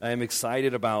I am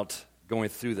excited about going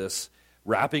through this,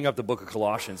 wrapping up the book of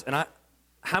Colossians. And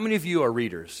how many of you are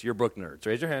readers? You're book nerds.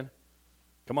 Raise your hand.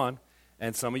 Come on.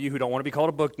 And some of you who don't want to be called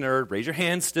a book nerd, raise your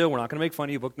hand still. We're not going to make fun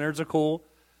of you. Book nerds are cool.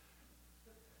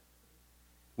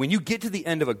 When you get to the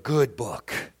end of a good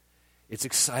book, it's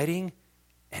exciting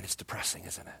and it's depressing,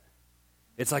 isn't it?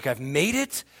 It's like, I've made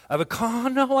it. Oh,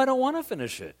 no, I don't want to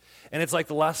finish it. And it's like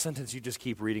the last sentence, you just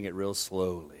keep reading it real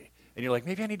slowly. And you're like,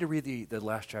 maybe I need to read the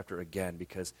last chapter again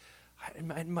because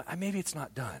maybe it's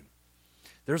not done.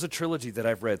 There's a trilogy that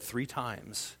I've read 3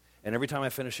 times. And every time I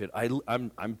finish it,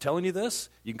 I'm telling you this.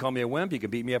 You can call me a wimp. You can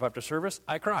beat me up after service.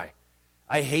 I cry.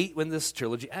 I hate when this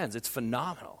trilogy ends. It's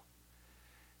phenomenal.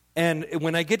 And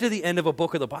when I get to the end of a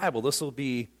book of the Bible, this will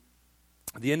be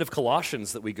the end of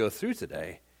Colossians that we go through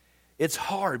today. It's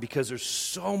hard because there's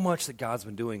so much that God's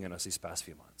been doing in us these past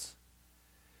few months.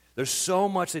 There's so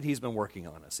much that he's been working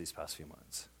on us these past few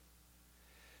months.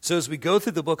 So as we go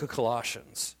through the book of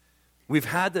Colossians, we've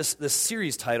had this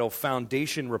series title,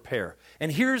 Foundation Repair.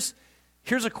 And here's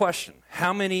a question.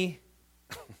 How many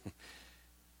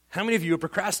of you are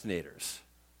procrastinators?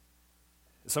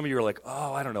 Some of you are like,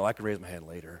 oh, I don't know, I can raise my hand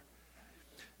later.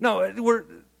 No,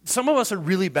 some of us are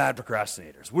really bad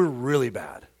procrastinators. We're really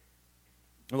bad.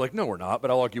 We're like, no, we're not,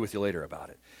 but I'll argue with you later about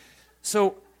it.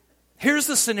 So here's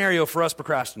the scenario for us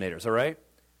procrastinators, all right?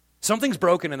 Something's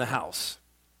broken in the house.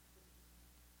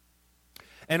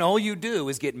 And all you do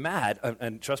is get mad,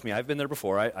 and trust me, I've been there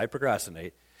before, I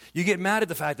procrastinate. You get mad at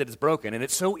the fact that it's broken, and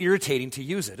it's so irritating to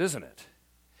use it, isn't it?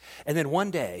 And then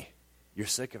one day, you're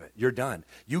sick of it. You're done.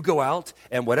 You go out,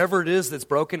 and whatever it is that's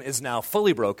broken is now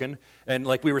fully broken, and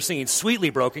like we were singing,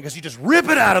 sweetly broken, because you just rip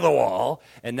it out of the wall,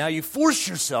 and now you force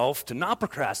yourself to not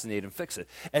procrastinate and fix it.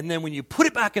 And then when you put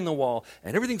it back in the wall,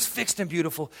 and everything's fixed and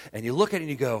beautiful, and you look at it and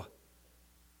you go,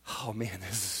 oh, man,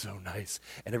 this is so nice.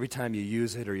 And every time you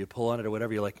use it or you pull on it or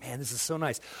whatever, you're like, man, this is so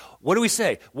nice. What do we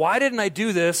say? Why didn't I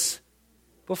do this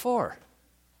before?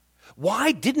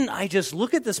 Why didn't I just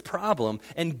look at this problem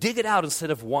and dig it out instead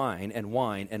of whine and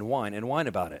whine and whine and whine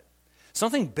about it?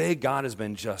 Something big God has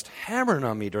been just hammering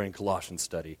on me during Colossians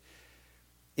study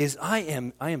is I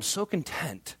am so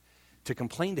content to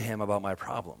complain to him about my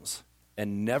problems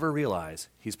and never realize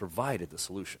he's provided the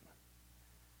solution.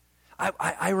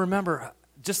 I remember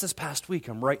just this past week,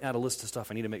 I'm writing out a list of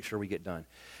stuff I need to make sure we get done.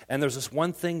 And there's this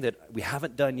one thing that we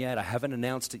haven't done yet. I haven't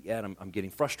announced it yet. I'm getting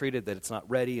frustrated that it's not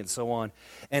ready and so on.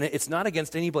 And it's not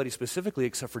against anybody specifically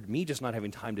except for me just not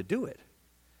having time to do it.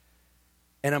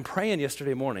 And I'm praying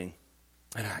yesterday morning,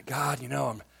 and God,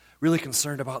 I'm really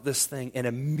concerned about this thing. And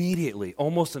immediately,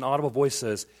 almost an audible voice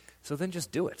says, so then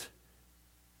just do it.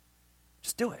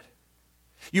 Just do it.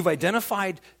 You've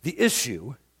identified the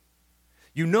issue.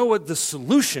 You know what the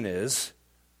solution is.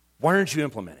 Why aren't you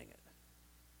implementing it?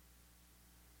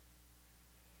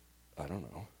 I don't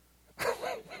know.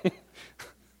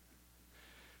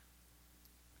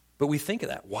 But we think of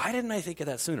that. Why didn't I think of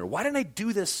that sooner? Why didn't I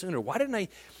do this sooner? Why didn't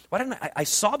I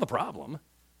saw the problem.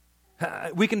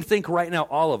 We can think right now,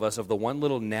 all of us, of the one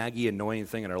little naggy, annoying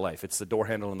thing in our life. It's the door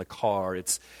handle in the car.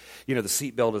 It's, the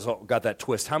seatbelt has got that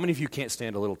twist. How many of you can't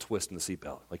stand a little twist in the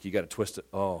seatbelt? Like you got to twist it.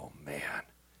 Oh, man.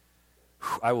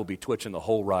 I will be twitching the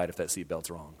whole ride if that seatbelt's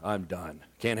wrong. I'm done.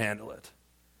 Can't handle it.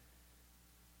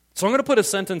 So I'm going to put a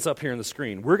sentence up here on the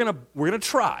screen. We're going to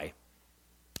try.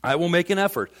 I will make an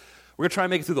effort. We're going to try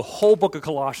and make it through the whole book of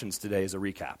Colossians today as a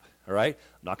recap. All right?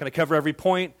 I'm not going to cover every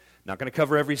point. Not going to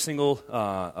cover every single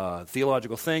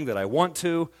theological thing that I want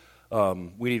to.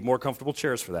 We need more comfortable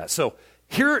chairs for that. So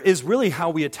here is really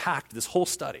how we attacked this whole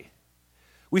study.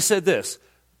 We said this.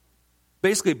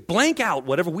 Basically, blank out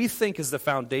whatever we think is the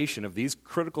foundation of these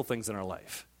critical things in our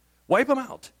life. Wipe them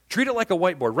out. Treat it like a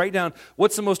whiteboard. Write down,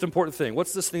 what's the most important thing?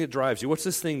 What's this thing that drives you? What's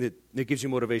this thing that gives you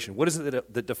motivation? What is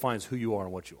it that defines who you are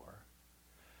and what you are?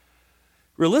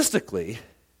 Realistically,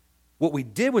 what we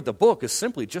did with the book is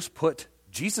simply just put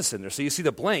Jesus in there. So you see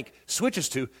the blank switches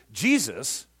to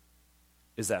Jesus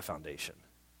is that foundation.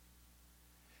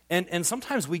 And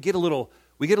sometimes we get a little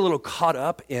caught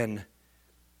up in,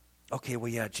 okay,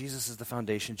 well, yeah, Jesus is the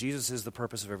foundation. Jesus is the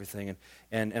purpose of everything.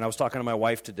 And I was talking to my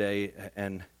wife today,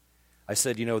 and I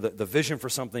said, the vision for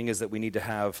something is that we need to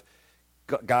have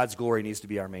God's glory needs to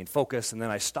be our main focus. And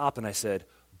then I stopped and I said,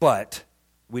 but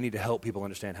we need to help people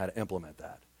understand how to implement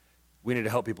that. We need to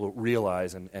help people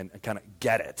realize and kind of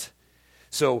get it.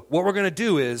 So what we're going to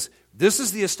do is, this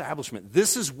is the establishment.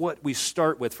 This is what we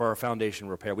start with for our foundation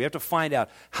repair. We have to find out,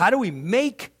 how do we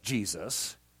make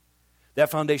Jesus that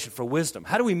foundation for wisdom?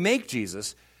 How do we make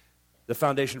Jesus the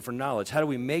foundation for knowledge? How do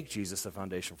we make Jesus the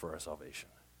foundation for our salvation?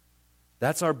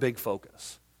 That's our big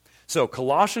focus. So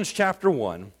Colossians chapter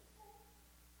 1,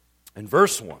 In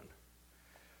verse 1,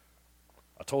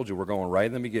 I told you we're going right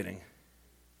in the beginning.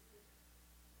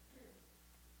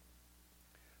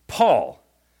 Paul,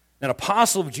 an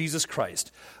apostle of Jesus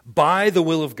Christ, by the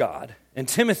will of God, and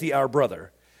Timothy, our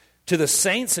brother, to the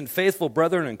saints and faithful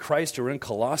brethren in Christ who are in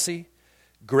Colossae,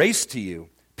 grace to you,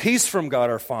 peace from God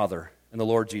our Father and the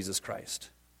Lord Jesus Christ.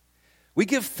 We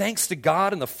give thanks to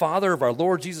God and the Father of our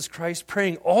Lord Jesus Christ,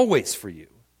 praying always for you,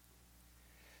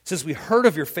 since we heard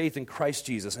of your faith in Christ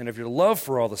Jesus and of your love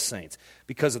for all the saints,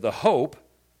 because of the hope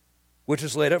which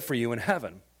is laid up for you in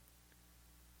heaven,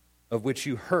 of which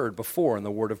you heard before in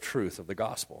the word of truth of the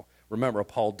gospel. Remember,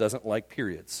 Paul doesn't like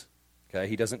periods.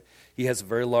 Okay, he has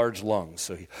very large lungs,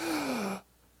 so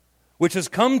which has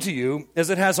come to you as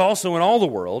it has also in all the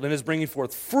world, and is bringing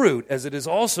forth fruit as it is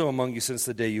also among you since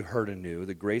the day you heard anew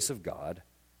the grace of God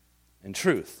and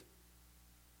truth.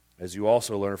 As you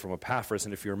also learned from Epaphras,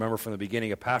 and if you remember from the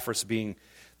beginning, Epaphras being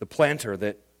the planter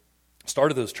that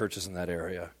started those churches in that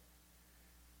area,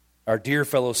 our dear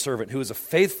fellow servant, who is a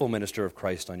faithful minister of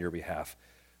Christ on your behalf,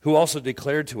 who also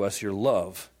declared to us your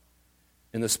love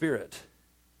in the Spirit.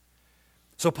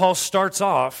 So Paul starts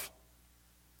off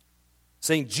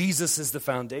saying Jesus is the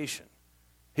foundation.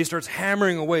 He starts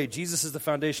hammering away, Jesus is the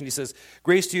foundation. He says,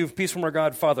 grace to you, peace from our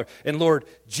God, Father, and Lord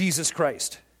Jesus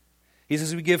Christ. He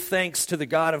says, we give thanks to the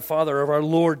God and Father of our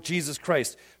Lord Jesus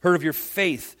Christ, heard of your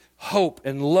faith, hope,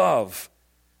 and love.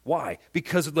 Why?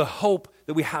 Because of the hope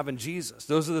that we have in Jesus.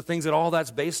 Those are the things that all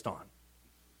that's based on.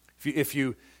 If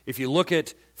you look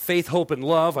at faith, hope, and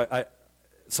love, at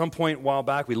some point a while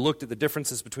back, we looked at the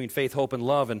differences between faith, hope, and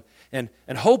love, and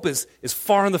hope is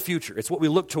far in the future. It's what we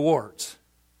look towards.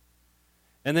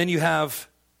 And then you have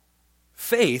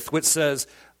faith, which says,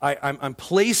 I'm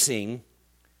placing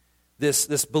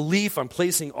this belief, I'm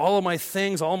placing all of my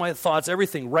things, all my thoughts,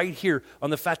 everything right here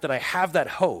on the fact that I have that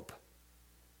hope.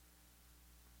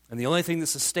 And the only thing that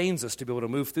sustains us to be able to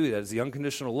move through that is the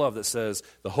unconditional love that says,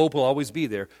 the hope will always be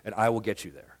there, and I will get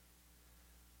you there.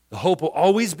 The hope will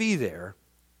always be there,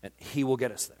 and he will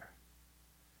get us there.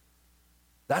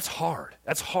 That's hard.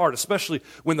 That's hard, especially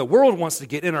when the world wants to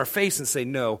get in our face and say,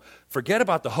 no, forget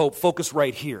about the hope, focus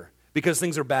right here. Because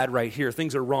things are bad right here,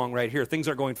 things are wrong right here, things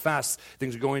aren't going fast,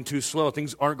 things are going too slow,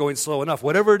 things aren't going slow enough.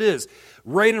 Whatever it is,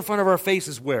 right in front of our face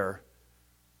is where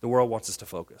the world wants us to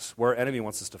focus, where our enemy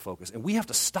wants us to focus. And we have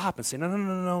to stop and say,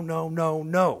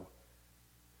 no.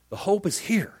 The hope is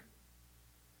here.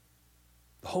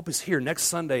 The hope is here. Next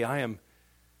Sunday, I am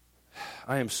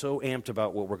so amped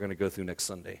about what we're going to go through next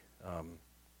Sunday.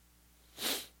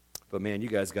 But man, you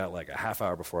guys got like a half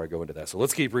hour before I go into that. So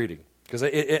let's keep reading. Because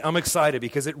I'm excited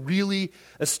because it really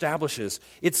establishes.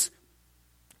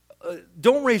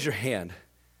 Don't raise your hand,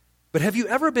 but have you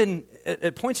ever been,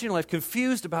 at points in your life,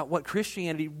 confused about what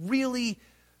Christianity really,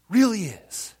 really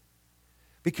is?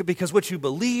 Because what you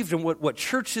believed and what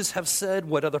churches have said,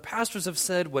 what other pastors have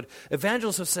said, what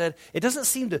evangelists have said, it doesn't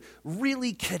seem to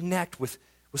really connect with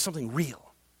something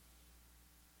real.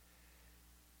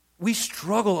 We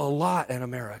struggle a lot in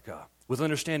America with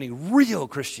understanding real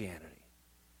Christianity.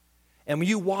 And when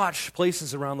you watch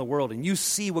places around the world and you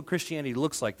see what Christianity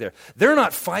looks like there, they're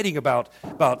not fighting about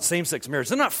same-sex marriage.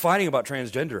 They're not fighting about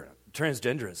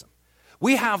transgenderism.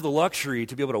 We have the luxury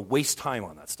to be able to waste time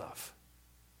on that stuff.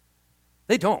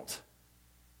 They don't.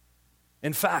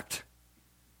 In fact,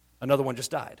 another one just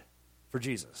died for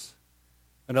Jesus.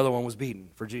 Another one was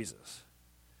beaten for Jesus.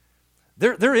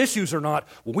 Their issues are not,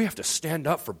 well, we have to stand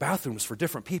up for bathrooms for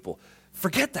different people.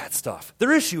 Forget that stuff.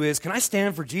 Their issue is, can I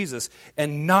stand for Jesus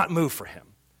and not move for him?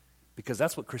 Because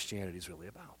that's what Christianity is really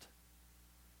about.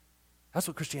 That's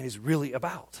what Christianity is really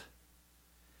about.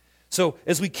 So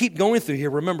as we keep going through here,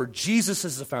 remember, Jesus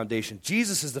is the foundation.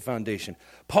 Jesus is the foundation.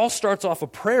 Paul starts off a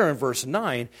prayer in verse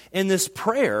 9, and this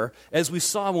prayer, as we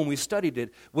saw when we studied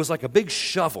it, was like a big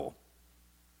shovel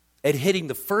at hitting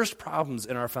the first problems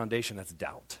in our foundation, that's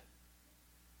doubt.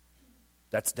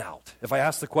 That's doubt. If I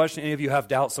ask the question, any of you have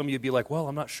doubt, some of you would be like, well,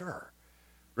 I'm not sure.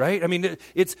 Right? I mean,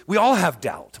 we all have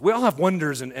doubt. We all have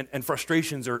wonders and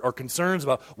frustrations or concerns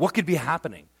about what could be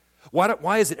happening.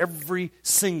 Why is it every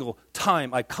single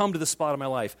time I come to this spot in my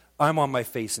life, I'm on my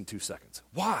face in 2 seconds?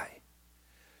 Why?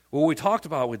 Well, what we talked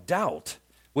about with doubt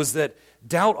was that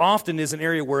doubt often is an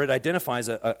area where it identifies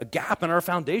a gap in our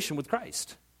foundation with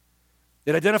Christ.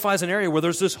 It identifies an area where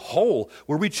there's this hole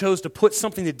where we chose to put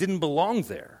something that didn't belong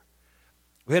there.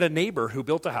 We had a neighbor who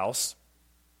built a house,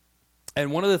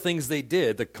 and one of the things they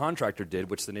did, the contractor did,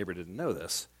 which the neighbor didn't know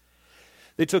this,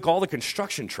 they took all the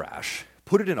construction trash,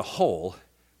 put it in a hole,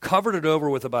 covered it over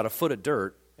with about a foot of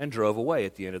dirt, and drove away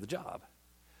at the end of the job.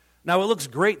 Now, it looks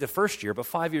great the first year, but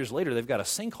 5 years later, they've got a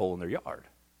sinkhole in their yard.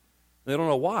 They don't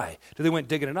know why. So they went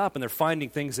digging it up, and they're finding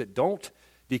things that don't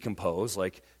decompose,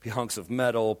 like hunks of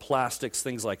metal, plastics,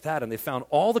 things like that, and they found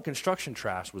all the construction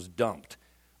trash was dumped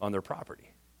on their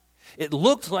property. It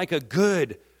looked like a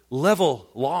good, level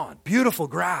lawn, beautiful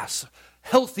grass,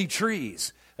 healthy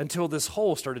trees, until this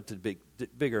hole started to be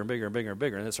bigger and bigger and bigger and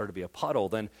bigger, and it started to be a puddle.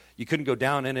 Then you couldn't go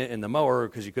down in it in the mower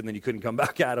because then you couldn't come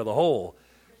back out of the hole.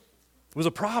 It was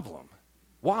a problem.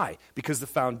 Why? Because the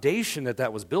foundation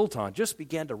that was built on just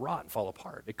began to rot and fall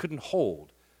apart. It couldn't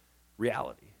hold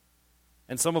reality.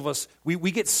 And some of us,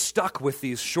 we get stuck with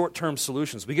these short-term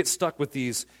solutions. We get stuck with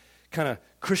these kind of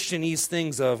Christianese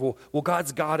things of, well,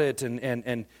 God's got it,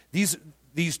 and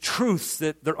these truths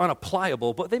that they're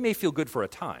unapplicable, but they may feel good for a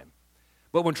time.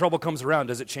 But when trouble comes around,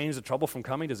 does it change the trouble from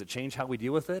coming? Does it change how we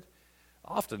deal with it?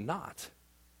 Often not.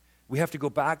 We have to go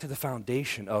back to the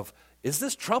foundation of, is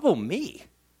this trouble me?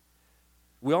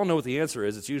 We all know what the answer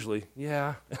is. It's usually,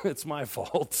 yeah, it's my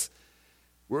fault.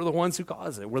 We're the ones who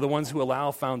cause it. We're the ones who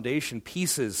allow foundation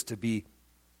pieces to be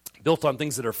built on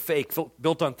things that are fake,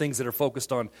 built on things that are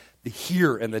focused on the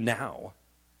here and the now.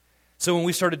 So when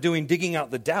we started digging out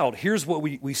the doubt, here's what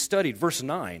we studied, verse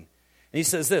 9. And he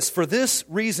says this, for this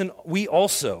reason we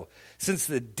also, since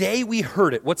the day we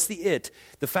heard it, what's the it?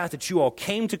 The fact that you all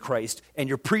came to Christ and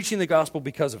you're preaching the gospel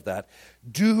because of that,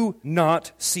 do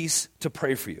not cease to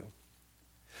pray for you.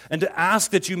 And to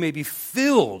ask that you may be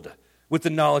filled with the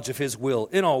knowledge of his will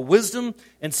in all wisdom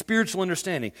and spiritual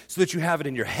understanding, so that you have it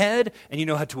in your head and you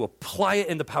know how to apply it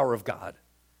in the power of God.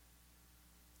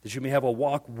 That you may have a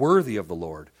walk worthy of the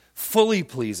Lord, fully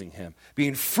pleasing him,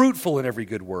 being fruitful in every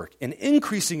good work, and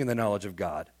increasing in the knowledge of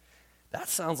God. That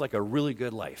sounds like a really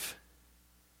good life.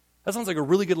 That sounds like a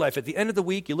really good life. At the end of the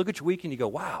week, you look at your week and you go,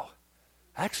 wow,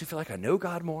 I actually feel like I know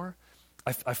God more.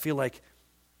 I feel like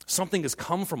something has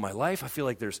come from my life. I feel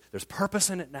like there's purpose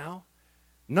in it now.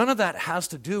 None of that has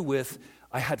to do with,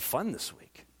 I had fun this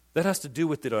week. That has to do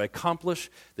with, did I accomplish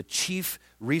the chief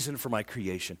reason for my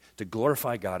creation, to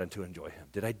glorify God and to enjoy him?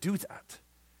 Did I do that?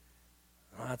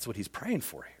 Well, that's what he's praying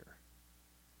for here.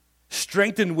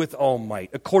 Strengthened with all might,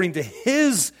 according to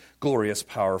his glorious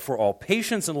power, for all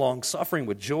patience and long-suffering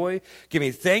with joy,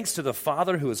 giving thanks to the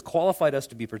Father who has qualified us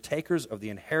to be partakers of the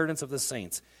inheritance of the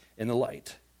saints in the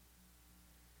light.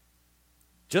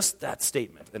 Just that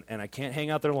statement, and I can't hang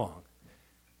out there long,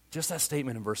 just that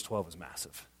statement in verse 12 is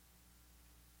massive.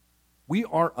 We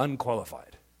are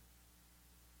unqualified.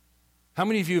 How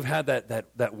many of you have had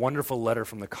that wonderful letter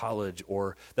from the college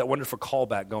or that wonderful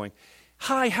callback going,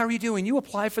 hi, how are you doing? You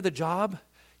applied for the job?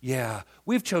 Yeah,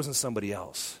 we've chosen somebody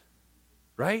else,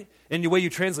 right? And the way you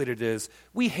translate it is,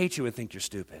 we hate you and think you're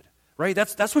stupid, right?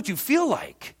 That's what you feel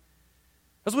like.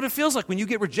 That's what it feels like when you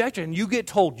get rejected and you get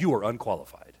told you are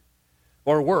unqualified.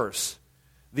 Or worse,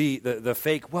 the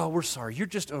fake, well, we're sorry, you're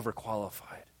just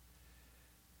overqualified.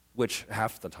 Which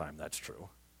half the time that's true.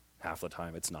 Half the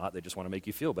time it's not. They just want to make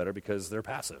you feel better because they're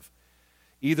passive.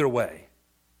 Either way,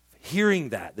 hearing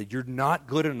that you're not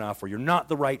good enough or you're not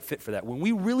the right fit for that, when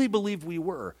we really believed we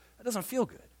were, that doesn't feel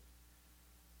good.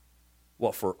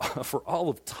 Well, for all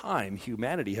of time,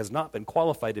 humanity has not been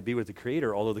qualified to be with the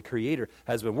Creator, although the Creator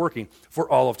has been working for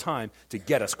all of time to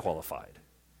get us qualified.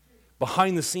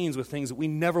 Behind the scenes with things that we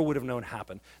never would have known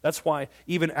happen. That's why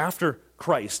even after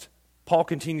Christ, Paul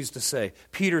continues to say,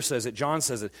 Peter says it, John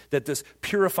says it, that this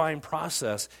purifying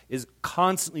process is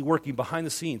constantly working behind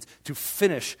the scenes to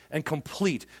finish and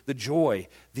complete the joy,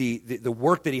 the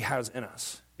work that he has in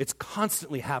us. It's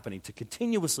constantly happening to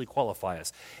continuously qualify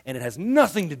us, and it has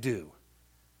nothing to do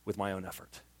with my own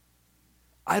effort.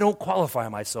 I don't qualify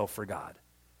myself for God.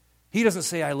 He doesn't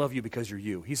say, I love you because you're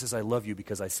you. He says, I love you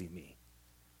because I see me.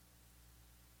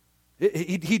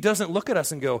 He doesn't look at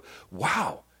us and go,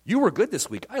 wow, you were good this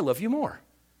week, I love you more.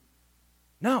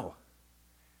 No.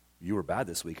 You were bad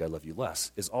this week, I love you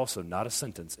less, is also not a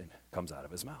sentence and comes out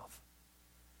of his mouth.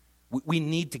 We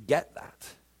need to get that.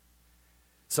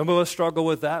 Some of us struggle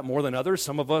with that more than others.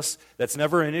 Some of us, that's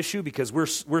never an issue because we're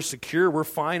secure, we're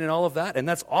fine and all of that, and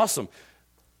that's awesome.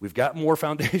 We've got more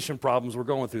foundation problems we're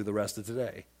going through the rest of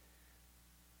today.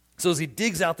 So as he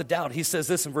digs out the doubt, he says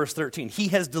this in verse 13. He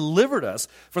has delivered us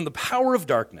from the power of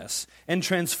darkness and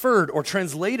transferred or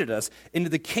translated us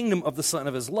into the kingdom of the Son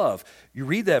of his love. You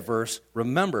read that verse,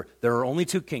 remember, there are only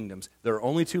two kingdoms. There are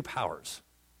only two powers.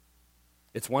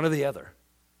 It's one or the other.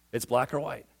 It's black or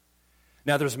white.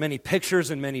 Now there's many pictures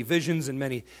and many visions and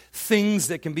many things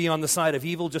that can be on the side of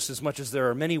evil just as much as there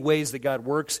are many ways that God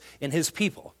works in his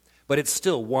people. But it's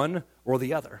still one or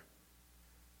the other.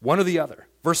 One or the other.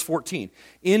 Verse 14,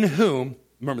 in whom,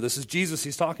 remember this is Jesus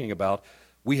he's talking about,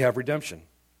 we have redemption.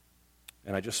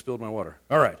 And I just spilled my water.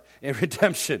 All right, in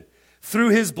redemption, through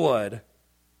his blood,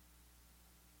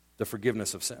 the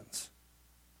forgiveness of sins.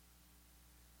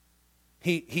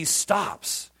 He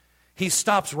stops. He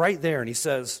stops right there and he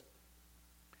says,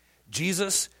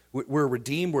 Jesus, we're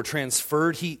redeemed, we're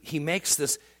transferred. He makes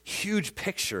this huge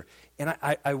picture. And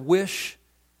I wish,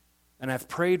 and I've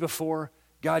prayed before,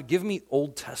 God, give me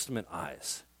Old Testament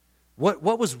eyes.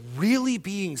 What was really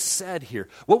being said here?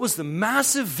 What was the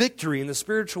massive victory in the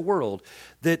spiritual world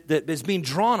that is being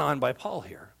drawn on by Paul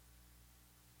here?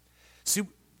 See,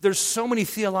 there's so many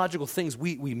theological things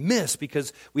we miss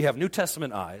because we have New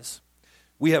Testament eyes,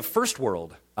 we have first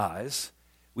world eyes,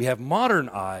 we have modern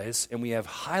eyes, and we have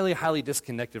highly, highly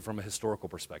disconnected from a historical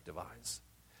perspective eyes.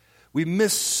 We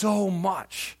miss so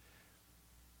much.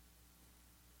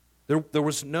 There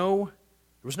was no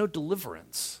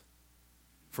deliverance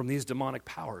from these demonic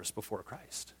powers before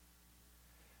Christ.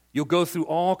 You'll go through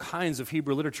all kinds of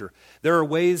Hebrew literature. There are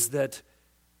ways that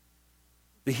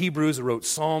the Hebrews wrote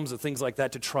psalms and things like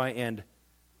that to try and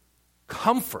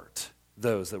comfort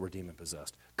those that were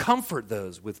demon-possessed, comfort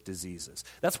those with diseases.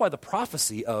 That's why the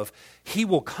prophecy of he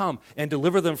will come and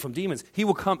deliver them from demons, he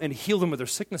will come and heal them of their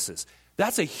sicknesses.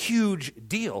 That's a huge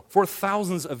deal. For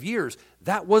thousands of years,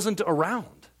 that wasn't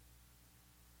around.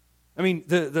 I mean,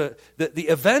 the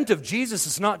event of Jesus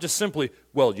is not just simply,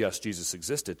 well, yes, Jesus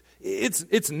existed.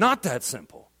 It's not that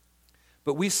simple.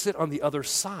 But we sit on the other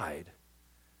side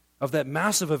of that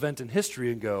massive event in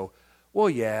history and go, well,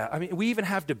 yeah. I mean, we even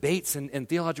have debates in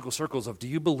theological circles of, do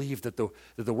you believe that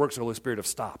the works of the Holy Spirit have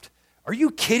stopped? Are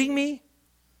you kidding me?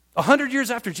 100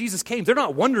 years after Jesus came, they're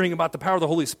not wondering about the power of the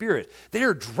Holy Spirit. They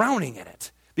are drowning in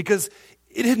it because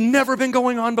it had never been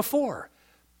going on before.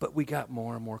 But we got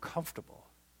more and more comfortable.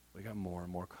 We got more and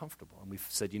more comfortable. And we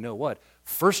said, you know what?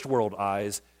 First world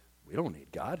eyes, we don't need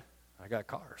God. I got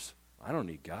cars. I don't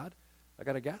need God. I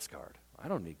got a gas card. I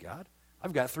don't need God.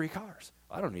 I've got 3 cars.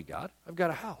 I don't need God. I've got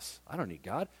a house. I don't need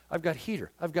God. I've got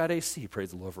heater. I've got AC.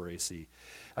 Praise the Lord for AC.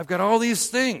 I've got all these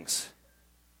things.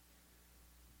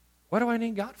 What do I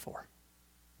need God for?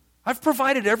 I've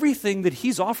provided everything that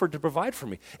he's offered to provide for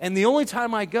me. And the only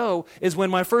time I go is when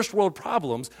my first world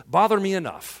problems bother me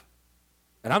enough.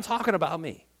 And I'm talking about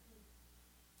me.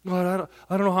 God,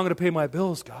 I don't know how I'm going to pay my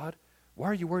bills, God. Why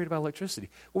are you worried about electricity?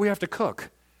 Well, we have to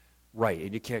cook. Right,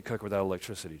 and you can't cook without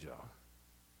electricity, Joe.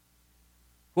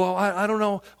 Well, I don't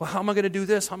know. Well, how am I going to do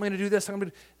this? How am I going to do this?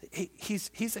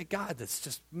 He's a God that's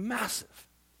just massive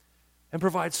and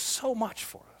provides so much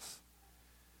for us.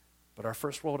 But our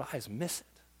first world eyes miss it.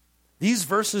 These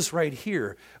verses right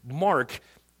here mark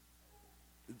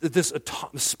this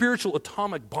spiritual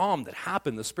atomic bomb that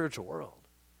happened in the spiritual world.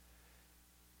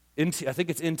 I think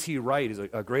it's N.T. Wright. He's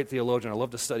a great theologian. I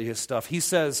love to study his stuff. He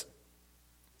says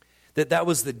that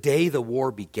was the day the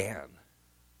war began.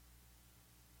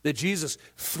 That Jesus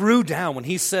threw down, when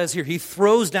he says here, he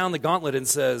throws down the gauntlet and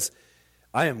says,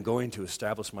 I am going to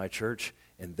establish my church,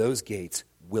 and those gates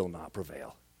will not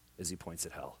prevail, as he points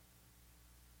at hell.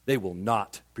 They will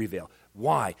not prevail.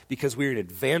 Why? Because we are an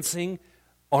advancing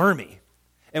army.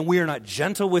 And we are not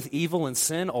gentle with evil and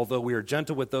sin, although we are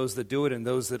gentle with those that do it and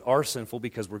those that are sinful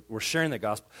because we're sharing the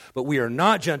gospel. But we are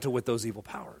not gentle with those evil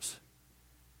powers.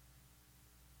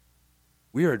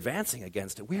 We are advancing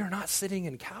against it. We are not sitting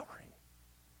and cowering.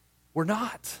 We're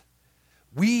not.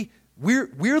 We're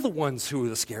the ones who are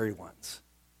the scary ones.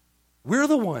 We're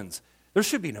the ones. There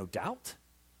should be no doubt.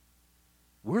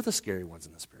 We're the scary ones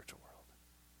in the spiritual world.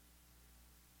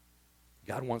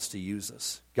 God wants to use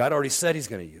us. God already said he's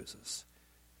going to use us.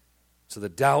 So the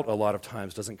doubt a lot of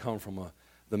times doesn't come from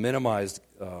the minimized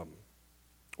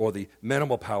or the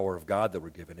minimal power of God that we're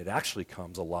given. It actually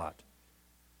comes a lot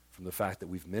from the fact that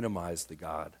we've minimized the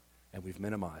God and we've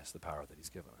minimized the power that he's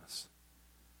given us.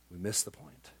 We miss the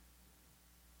point.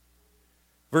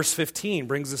 Verse 15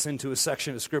 brings us into a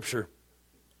section of Scripture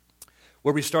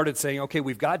where we started saying, okay,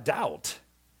 we've got doubt.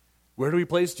 Where do we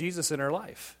place Jesus in our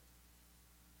life?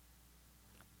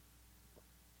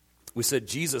 We said,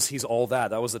 Jesus, he's all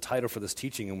that. That was the title for this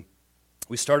teaching. And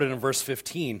we started in verse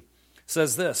 15. It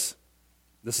says this.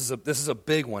 This is a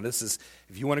big one. This is,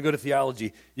 if you want to go to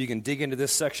theology, you can dig into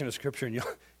this section of Scripture and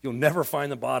you'll never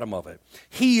find the bottom of it.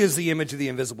 He is the image of the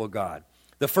invisible God,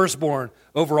 the firstborn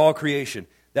over all creation.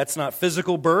 That's not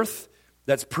physical birth.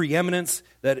 That's preeminence.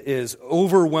 That is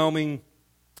overwhelming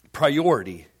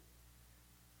priority.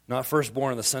 Not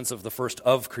firstborn in the sense of the first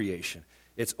of creation.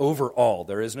 It's over all.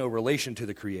 There is no relation to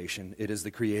the creation. It is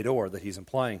the creator that he's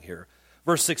implying here.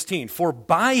 Verse 16, for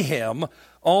by him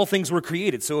all things were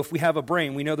created. So if we have a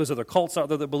brain, we know there's other cults out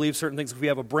there that believe certain things. If we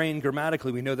have a brain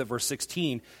grammatically, we know that verse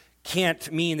 16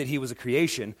 can't mean that he was a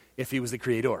creation if he was the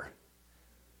creator.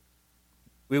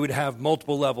 We would have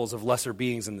multiple levels of lesser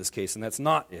beings in this case, and that's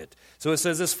not it. So it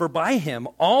says this, for by him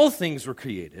all things were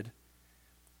created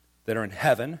that are in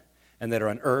heaven and that are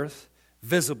on earth,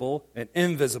 visible and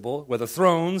invisible, whether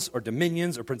thrones or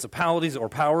dominions or principalities or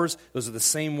powers. Those are the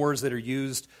same words that are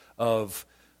used of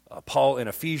Paul in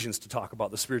Ephesians to talk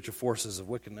about the spiritual forces of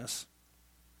wickedness.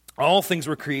 All things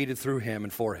were created through him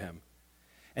and for him.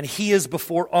 And he is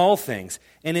before all things,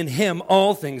 and in him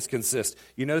all things consist.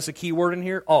 You notice a key word in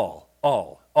here? All.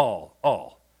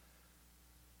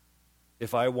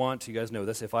 If I want, you guys know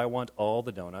this, if I want all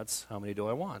the donuts, how many do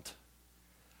I want?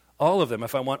 All of them.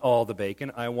 If I want all the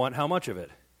bacon, I want how much of it?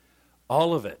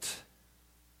 All of it.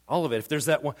 All of it. If there's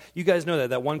that one, you guys know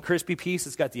that one crispy piece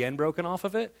that's got the end broken off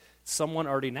of it, someone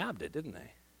already nabbed it, didn't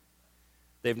they?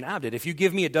 They've nabbed it. If you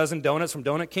give me a dozen donuts from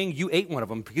Donut King, you ate one of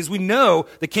them, because we know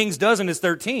the King's dozen is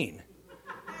 13.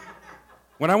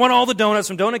 When I want all the donuts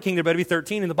from Donut King, there better be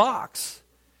 13 in the box.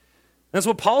 That's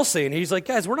what Paul's saying. He's like,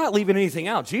 guys, we're not leaving anything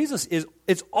out.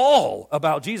 It's all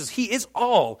about Jesus. He is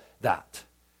all that.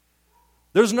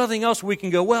 There's nothing else where we can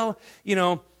go, well,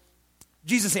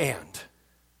 Jesus and.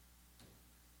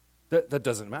 That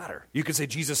doesn't matter. You can say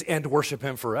Jesus and worship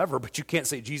him forever, but you can't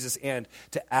say Jesus and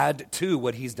to add to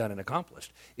what he's done and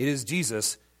accomplished. It is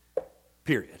Jesus,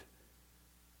 period.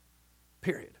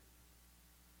 Period.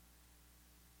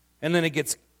 And then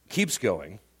it keeps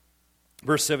going.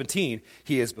 Verse 17,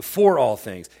 he is before all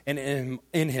things, and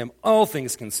in him all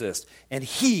things consist. And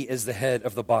he is the head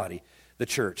of the body, the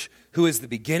church, who is the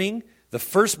beginning, the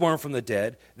firstborn from the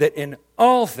dead, that in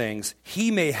all things he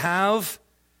may have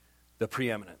the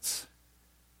preeminence.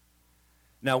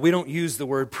 Now, we don't use the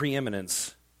word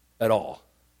preeminence at all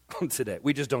today.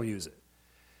 We just don't use it.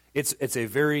 It's a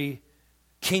very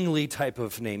kingly type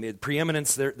of name.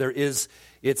 Preeminence, there's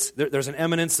an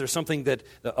eminence, there's something that,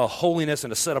 a holiness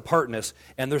and a set apartness,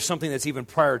 and there's something that's even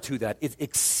prior to that. It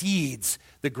exceeds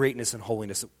the greatness and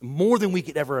holiness more than we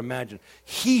could ever imagine.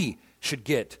 He should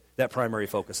get that primary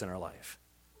focus in our life.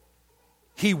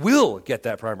 He will get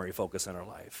that primary focus in our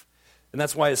life. And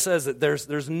that's why it says that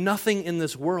there's nothing in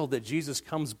this world that Jesus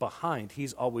comes behind.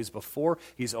 He's always before.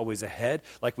 He's always ahead.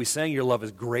 Like we sang, your love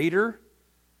is greater.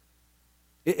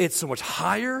 It's so much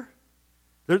higher.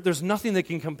 There's nothing that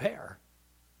can compare.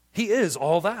 He is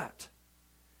all that.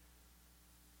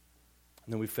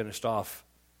 And then we finished off,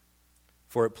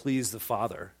 for it pleased the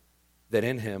Father that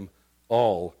in him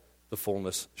all the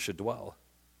fullness should dwell.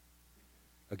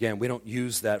 Again, we don't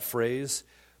use that phrase,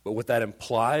 but what that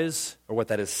implies, or what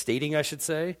that is stating, I should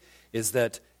say, is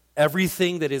that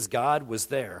everything that is God was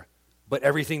there, but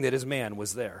everything that is man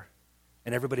was there.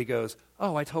 And everybody goes,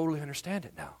 oh, I totally understand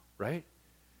it now, right?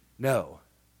 No,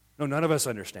 none of us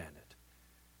understand it.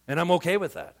 And I'm okay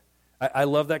with that. I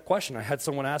love that question. I had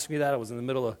someone ask me that. I was in the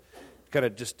middle of kind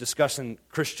of just discussing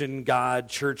Christian, God,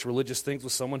 church, religious things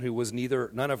with someone who was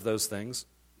none of those things.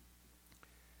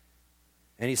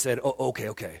 And he said, oh,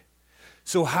 okay.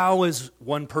 So how is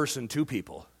one person two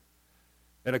people?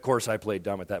 And of course I played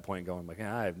dumb at that point going like,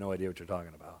 I have no idea what you're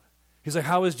talking about. He's like,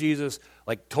 how is Jesus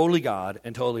like totally God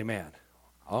and totally man?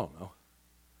 I don't know.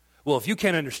 Well, if you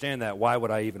can't understand that, why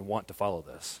would I even want to follow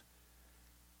this?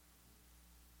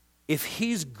 If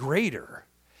he's greater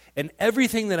and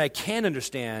everything that I can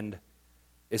understand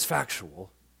is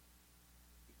factual,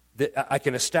 that I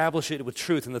can establish it with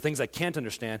truth, and the things I can't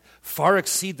understand far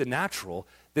exceed the natural,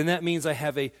 then that means I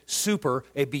have a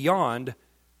beyond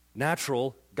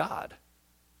natural God.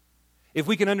 If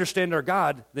we can understand our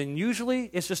God, then usually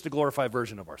it's just a glorified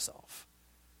version of ourselves.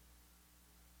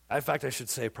 In fact, I should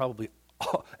say probably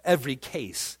every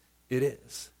case it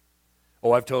is.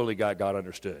 Oh, I've totally got God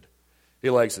understood. He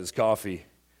likes his coffee,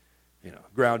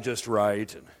 ground just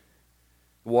right, and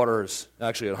water is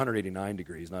actually at 189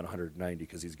 degrees, not 190,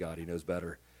 because he's God. He knows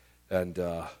better. And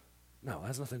no, it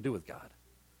has nothing to do with God.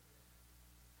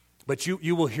 But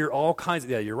you will hear all kinds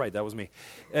of, yeah, you're right, that was me.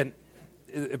 And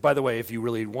by the way, if you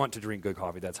really want to drink good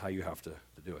coffee, that's how you have to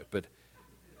do it. But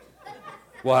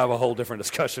we'll have a whole different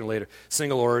discussion later.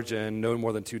 Single origin, no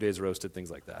more than 2 days roasted,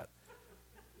 things like that.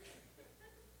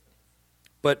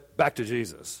 But back to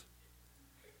Jesus.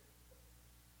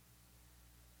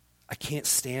 I can't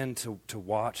stand to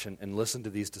watch and listen to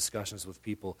these discussions with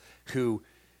people who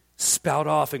spout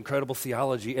off incredible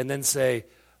theology and then say,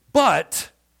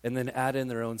 but, and then add in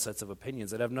their own sets of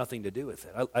opinions that have nothing to do with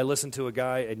it. I listen to a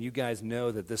guy, and you guys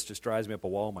know that this just drives me up a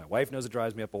wall. My wife knows it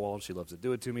drives me up a wall. She loves to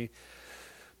do it to me.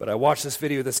 But I watched this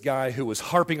video of this guy who was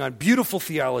harping on beautiful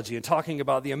theology and talking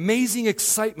about the amazing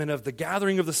excitement of the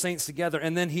gathering of the saints together,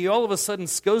 and then he all of a sudden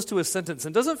goes to a sentence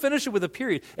and doesn't finish it with a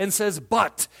period and says,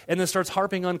 but, and then starts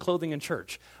harping on clothing in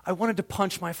church. I wanted to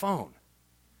punch my phone.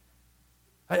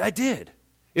 I did.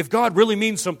 If God really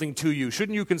means something to you,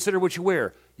 shouldn't you consider what you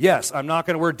wear? Yes, I'm not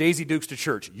going to wear Daisy Dukes to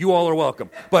church. You all are welcome.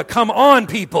 But come on,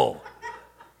 people.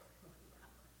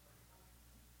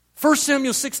 1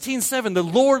 Samuel 16:7, the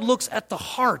Lord looks at the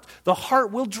heart. The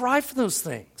heart will drive those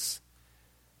things.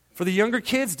 For the younger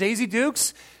kids, Daisy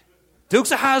Dukes,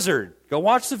 Dukes of Hazzard. Go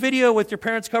watch the video with your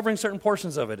parents covering certain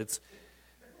portions of it.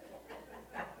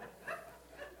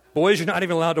 Boys, you're not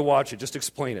even allowed to watch it. Just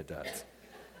explain it, Dad.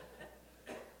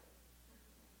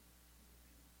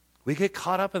 We get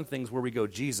caught up in things where we go,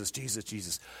 Jesus, Jesus,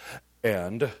 Jesus.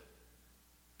 And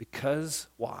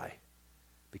why?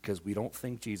 Because we don't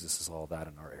think Jesus is all that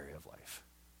in our area of life.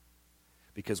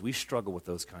 Because we struggle with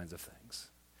those kinds of things.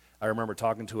 I remember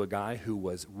talking to a guy who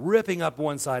was ripping up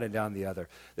one side and down the other.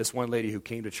 This one lady who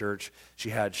came to church,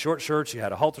 she had short shirts, she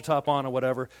had a halter top on or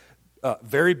whatever.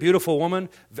 Very beautiful woman.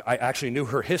 I actually knew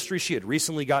her history. She had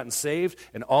recently gotten saved,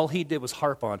 and all he did was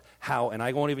harp on how, and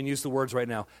I won't even use the words right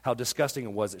now, how disgusting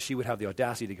it was that she would have the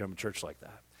audacity to come to church like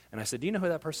that. And I said, do you know who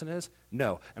that person is?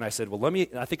 No. And I said, well,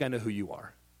 I think I know who you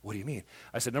are. What do you mean?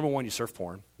 I said, number one, you surf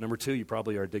porn. Number two, you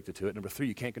probably are addicted to it. Number three,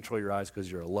 you can't control your eyes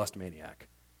because you're a lust maniac.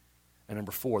 And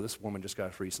number four, this woman just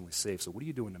got recently saved, so what are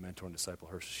you doing to mentor and disciple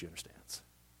her so she understands?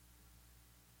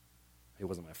 He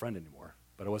wasn't my friend anymore,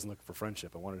 but I wasn't looking for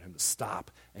friendship. I wanted him to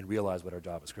stop and realize what our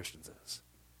job as Christians is.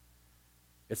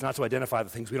 It's not to identify the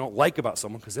things we don't like about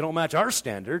someone because they don't match our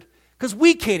standard, because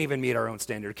we can't even meet our own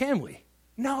standard, can we?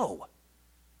 No,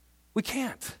 we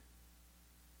can't.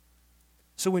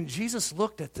 So when Jesus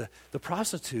looked at the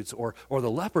prostitutes or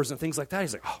the lepers and things like that,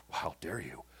 he's like, oh, how dare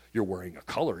you? You're wearing a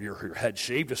color. Your head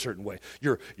shaved a certain way.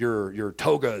 Your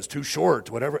toga is too short,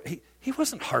 whatever. He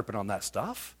wasn't harping on that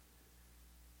stuff.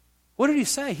 What did he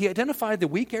say? He identified the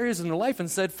weak areas in their life and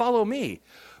said, follow me.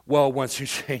 Well, once you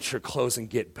change your clothes and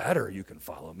get better, you can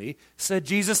follow me. Said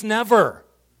Jesus, never.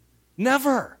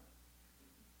 Never.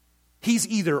 He's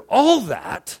either all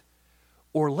that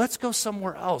or let's go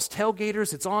somewhere else.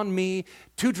 Tailgaters, it's on me.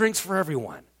 2 drinks for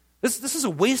everyone. This is a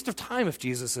waste of time if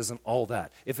Jesus isn't all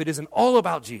that. If it isn't all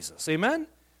about Jesus. Amen?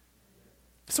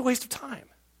 It's a waste of time.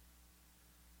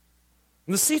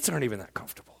 And the seats aren't even that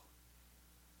comfortable.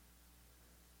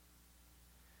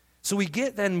 So we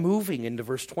get then moving into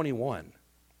verse 21.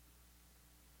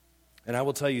 And I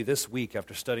will tell you this week,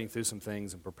 after studying through some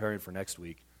things and preparing for next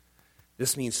week,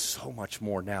 this means so much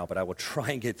more now, but I will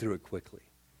try and get through it quickly.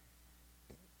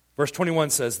 Verse 21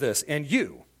 says this, and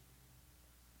you,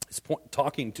 it's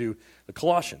talking to the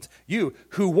Colossians, you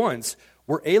who once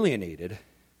were alienated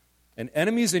and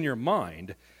enemies in your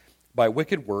mind by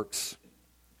wicked works,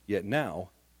 yet now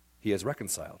he has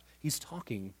reconciled. He's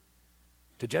talking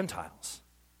to Gentiles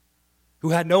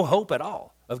who had no hope at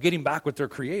all of getting back with their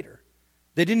Creator.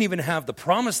 They didn't even have the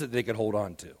promise that they could hold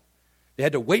on to. They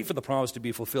had to wait for the promise to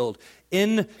be fulfilled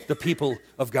in the people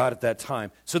of God at that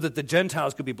time so that the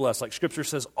Gentiles could be blessed. Like Scripture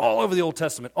says all over the Old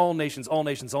Testament, all nations, all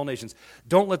nations, all nations.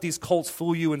 Don't let these cults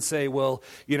fool you and say, well,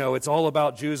 you know, it's all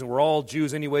about Jews and we're all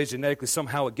Jews anyways, genetically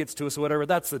somehow it gets to us or whatever.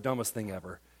 That's the dumbest thing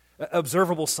ever.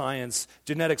 Observable science,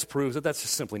 genetics proves that that's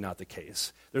just simply not the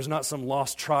case. There's not some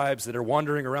lost tribes that are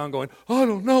wandering around going, I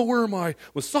don't know where my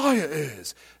Messiah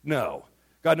is. No.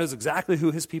 God knows exactly who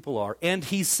his people are, and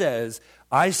he says,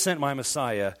 I sent my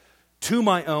Messiah to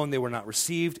my own, they were not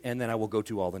received, and then I will go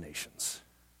to all the nations.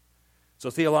 So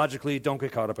theologically, don't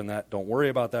get caught up in that. Don't worry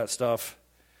about that stuff.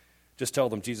 Just tell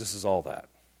them Jesus is all that.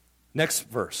 Next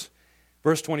verse,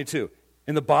 verse 22.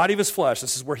 In the body of his flesh,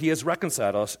 this is where he has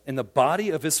reconciled us, in the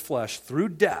body of his flesh through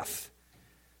death,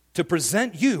 to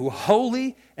present you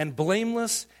holy and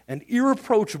blameless and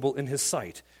irreproachable in his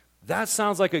sight. That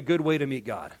sounds like a good way to meet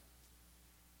God.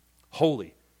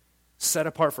 Holy, set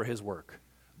apart for his work,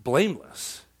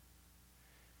 blameless.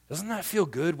 Doesn't that feel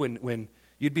good when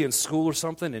you'd be in school or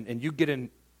something and you get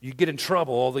in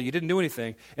trouble, although you didn't do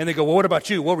anything, and they go, well, what about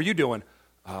you? What were you doing?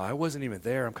 I wasn't even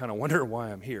there. I'm kind of wondering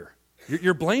why I'm here.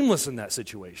 You're blameless in that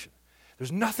situation.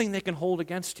 There's nothing they can hold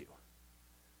against you.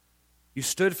 You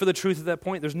stood for the truth at that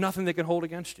point. There's nothing they can hold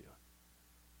against you.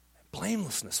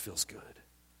 Blamelessness feels good.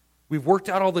 We've worked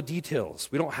out all the details.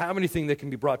 We don't have anything that can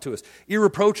be brought to us.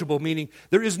 Irreproachable, meaning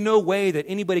there is no way that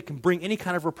anybody can bring any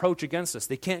kind of reproach against us.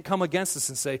 They can't come against us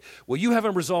and say, well, you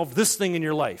haven't resolved this thing in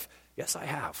your life. Yes, I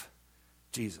have.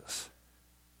 Jesus.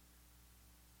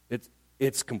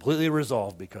 It's completely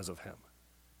resolved because of him.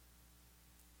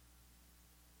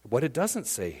 What it doesn't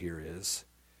say here is,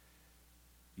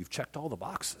 you've checked all the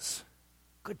boxes.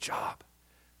 Good job.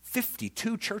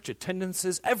 52 church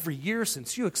attendances every year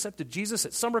since you accepted Jesus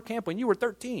at summer camp when you were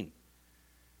 13.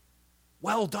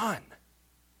 Well done.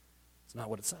 It's not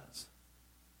what it says.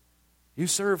 You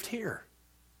served here.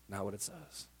 Not what it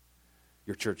says.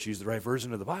 Your church used the right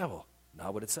version of the Bible.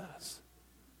 Not what it says.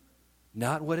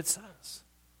 Not what it says.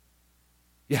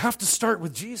 You have to start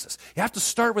with Jesus. You have to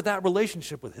start with that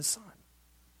relationship with his son.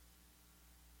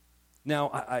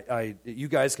 Now, you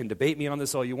guys can debate me on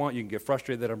this all you want. You can get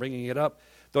frustrated that I'm bringing it up.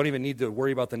 Don't even need to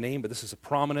worry about the name, but this is a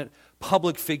prominent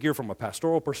public figure from a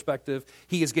pastoral perspective.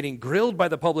 He is getting grilled by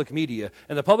the public media,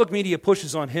 and the public media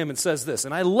pushes on him and says this,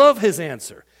 and I love his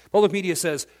answer. Public media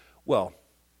says, well,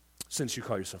 since you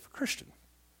call yourself a Christian,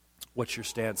 what's your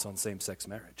stance on same-sex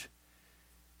marriage?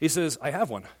 He says, I have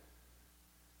one.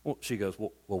 Well, she goes,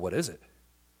 well, what is it?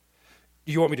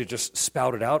 Do you want me to just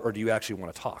spout it out, or do you actually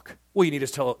want to talk? Well, you need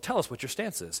to tell us what your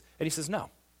stance is. And he says, no.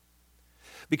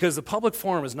 Because the public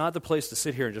forum is not the place to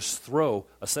sit here and just throw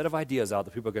a set of ideas out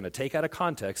that people are going to take out of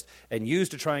context and use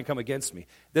to try and come against me.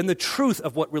 Then the truth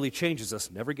of what really changes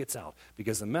us never gets out,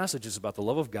 because the message is about the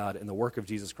love of God and the work of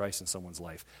Jesus Christ in someone's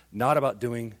life, not about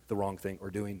doing the wrong thing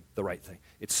or doing the right thing.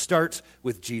 It starts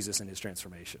with Jesus and his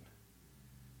transformation.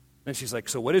 And she's like,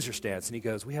 so what is your stance? And he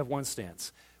goes, we have one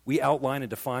stance. We outline and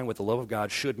define what the love of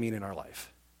God should mean in our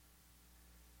life.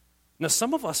 Now,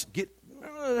 some of us get,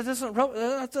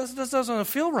 that doesn't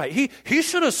feel right. He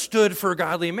should have stood for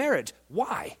godly marriage.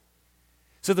 Why?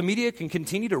 So the media can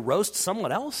continue to roast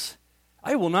someone else?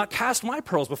 I will not cast my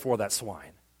pearls before that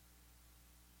swine.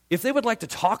 If they would like to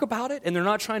talk about it and they're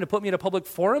not trying to put me in a public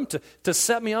forum to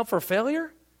set me up for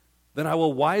failure, then I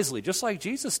will wisely, just like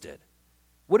Jesus did.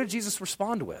 What did Jesus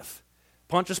respond with?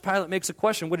 Pontius Pilate makes a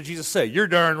question. What did Jesus say? You're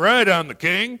darn right, I'm the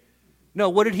king. No,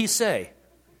 what did he say?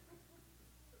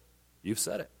 You've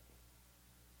said it.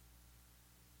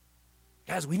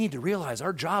 Guys, we need to realize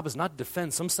our job is not to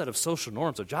defend some set of social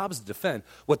norms. Our job is to defend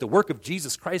what the work of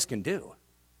Jesus Christ can do.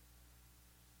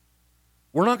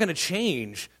 We're not going to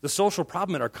change the social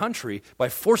problem in our country by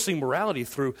forcing morality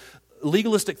through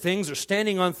legalistic things or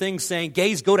standing on things saying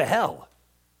gays go to hell.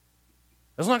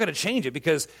 That's not going to change it,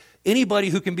 because anybody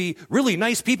who can be really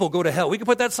nice people go to hell. We can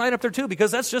put that sign up there too, because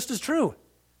that's just as true.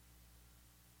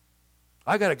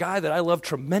 I got a guy that I love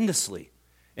tremendously,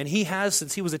 and he has,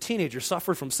 since he was a teenager,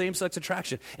 suffered from same-sex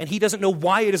attraction, and he doesn't know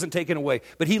why it isn't taken away,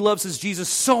 but he loves his Jesus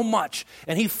so much,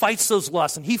 and he fights those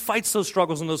lusts, and he fights those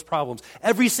struggles and those problems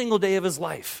every single day of his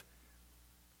life.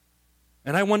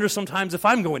 And I wonder sometimes if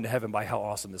I'm going to heaven by how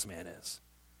awesome this man is.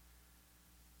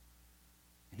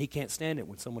 And he can't stand it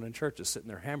when someone in church is sitting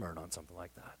there hammering on something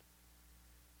like that.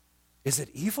 Is it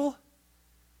evil?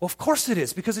 Well, of course it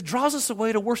is, because it draws us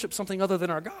away to worship something other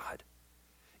than our God.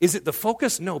 Is it the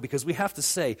focus? No, because we have to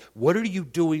say, what are you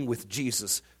doing with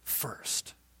Jesus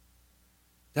first?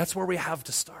 That's where we have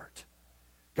to start.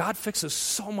 God fixes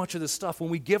so much of this stuff when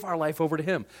we give our life over to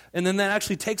him. And then that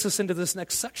actually takes us into this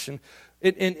next section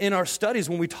in our studies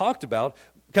when we talked about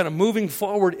kind of moving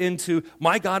forward into,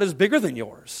 my God is bigger than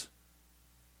yours.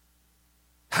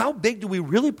 How big do we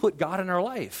really put God in our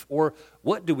life? Or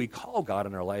what do we call God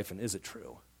in our life, and is it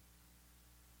true?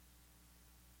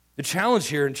 The challenge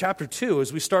here in chapter 2,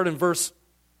 as we start in verse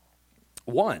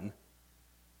 1,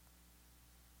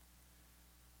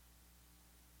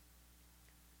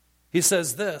 he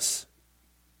says this,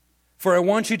 for I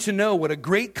want you to know what a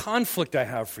great conflict I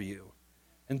have for you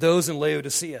and those in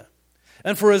Laodicea,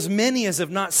 and for as many as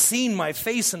have not seen my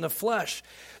face in the flesh,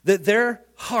 that their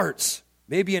hearts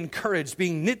may be encouraged,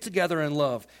 being knit together in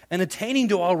love, and attaining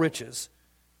to all riches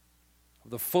of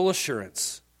the full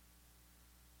assurance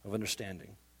of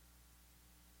understanding.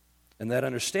 And that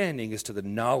understanding is to the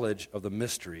knowledge of the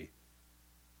mystery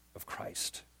of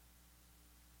Christ.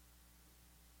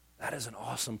 That is an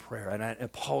awesome prayer.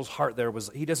 And Paul's heart there was,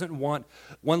 he doesn't want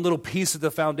one little piece of the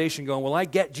foundation going, well, I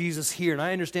get Jesus here, and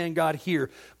I understand God here,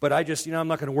 but I just, I'm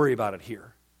not going to worry about it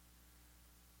here.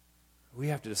 We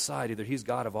have to decide either he's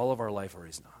God of all of our life or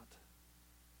he's not.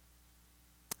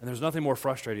 And there's nothing more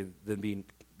frustrating than being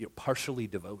partially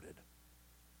devoted.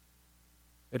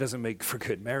 It doesn't make for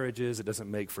good marriages. It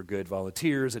doesn't make for good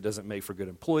volunteers. It doesn't make for good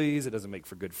employees. It doesn't make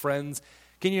for good friends.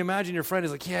 Can you imagine your friend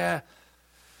is like, yeah,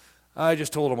 I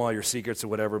just told him all your secrets or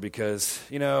whatever because,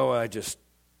 I just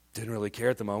didn't really care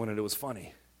at the moment and it was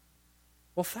funny.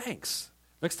 Well, thanks.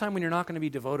 Next time when you're not going to be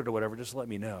devoted or whatever, just let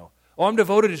me know. Oh, I'm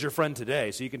devoted as your friend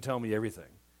today, so you can tell me everything.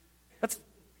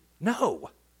 No.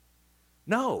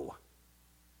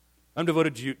 I'm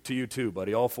devoted to you too,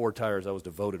 buddy. All 4 tires, I was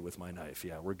devoted with my knife.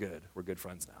 Yeah, we're good. We're good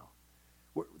friends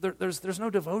now. There's no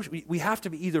devotion. We have to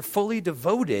be either fully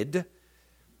devoted,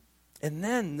 and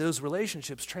then those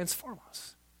relationships transform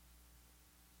us.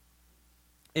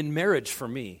 In marriage, for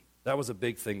me, that was a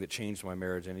big thing that changed my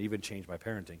marriage and even changed my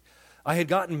parenting. I had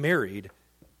gotten married,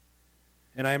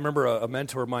 and I remember a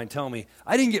mentor of mine telling me,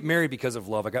 I didn't get married because of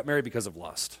love. I got married because of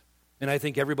lust. And I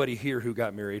think everybody here who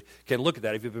got married can look at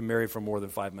that if you've been married for more than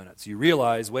 5 minutes. You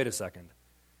realize, wait a second,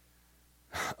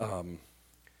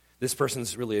 this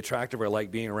person's really attractive, or I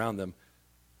like being around them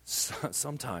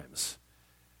sometimes.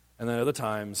 And then other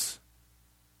times,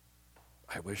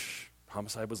 I wish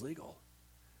homicide was legal.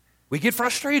 We get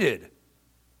frustrated.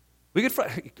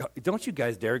 Don't you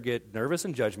guys dare get nervous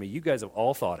and judge me. You guys have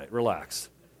all thought it. Relax.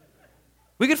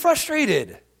 We get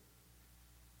frustrated.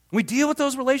 We deal with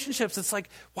those relationships. It's like,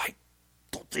 why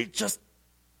don't they just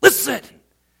listen?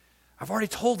 I've already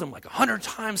told them like 100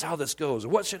 times how this goes, or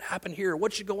what should happen here,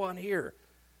 what should go on here.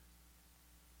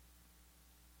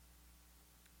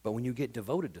 But when you get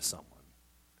devoted to someone,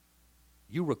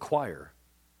 you require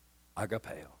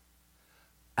agapeo.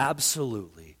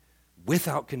 Absolutely,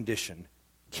 without condition,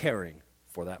 caring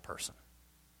for that person.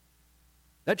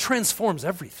 That transforms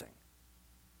everything.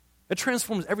 It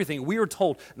transforms everything. We are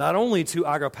told not only to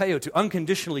agapeo, to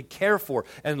unconditionally care for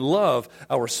and love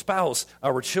our spouse,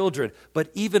 our children, but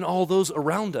even all those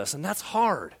around us. And that's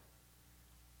hard.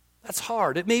 That's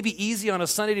hard. It may be easy on a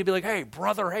Sunday to be like, hey,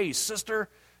 brother, hey, sister.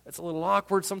 It's a little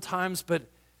awkward sometimes, but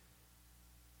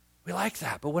we like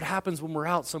that. But what happens when we're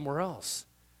out somewhere else?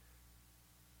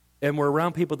 And we're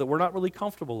around people that we're not really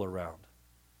comfortable around?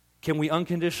 Can we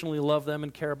unconditionally love them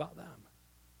and care about them?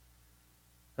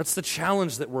 That's the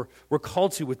challenge that we're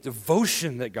called to with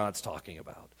devotion that God's talking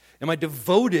about. Am I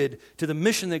devoted to the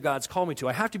mission that God's called me to?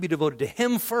 I have to be devoted to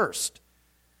Him first.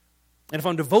 And if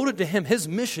I'm devoted to Him, His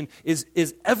mission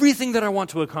is everything that I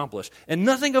want to accomplish. And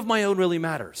nothing of my own really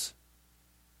matters.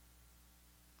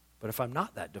 But if I'm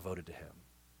not that devoted to Him,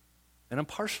 and I'm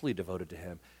partially devoted to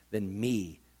Him, then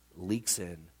me leaks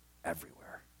in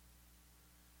everywhere.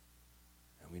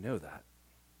 And we know that.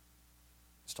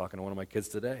 I was talking to one of my kids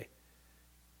today.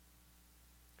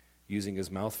 Using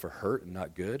his mouth for hurt and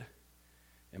not good.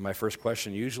 And my first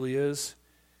question usually is,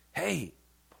 hey,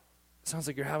 it sounds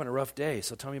like you're having a rough day,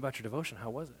 so tell me about your devotion. How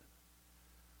was it?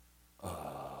 I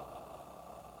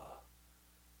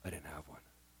didn't have one.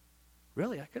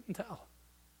 Really? I couldn't tell.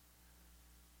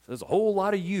 So there's a whole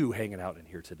lot of you hanging out in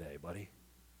here today, buddy.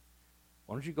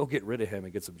 Why don't you go get rid of him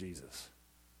and get some Jesus?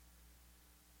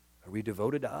 Are we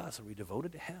devoted to us? Are we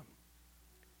devoted to Him?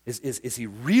 Is He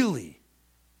really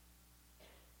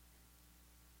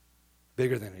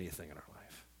bigger than anything in our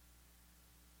life?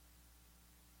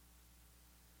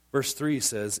 Verse 3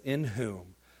 says, in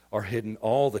whom are hidden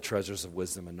all the treasures of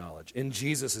wisdom and knowledge. In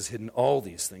Jesus is hidden all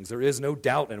these things. There is no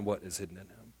doubt in what is hidden in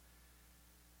Him.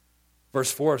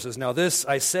 Verse 4 says, now this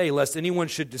I say, lest anyone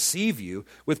should deceive you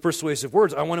with persuasive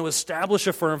words. I want to establish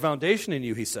a firm foundation in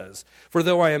you, he says. For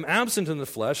though I am absent in the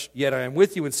flesh, yet I am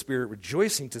with you in spirit,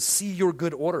 rejoicing to see your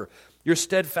good order, your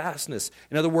steadfastness.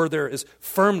 In other words, there is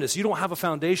firmness. You don't have a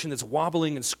foundation that's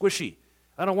wobbling and squishy.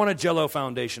 I don't want a Jell-O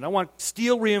foundation. I want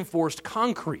steel-reinforced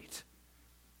concrete,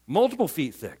 multiple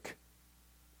feet thick.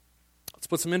 Let's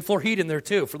put some in-floor heat in there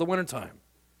too for the wintertime.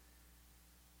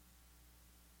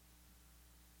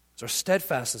 It's our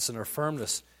steadfastness and our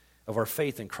firmness of our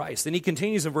faith in Christ. Then he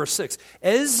continues in verse 6,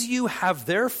 as you have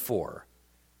therefore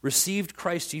received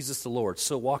Christ Jesus the Lord,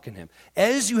 so walk in Him.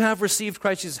 As you have received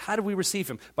Christ Jesus, how do we receive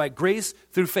Him? By grace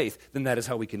through faith. Then that is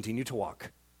how we continue to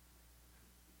walk.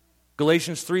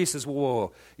 Galatians 3 says,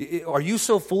 whoa, are you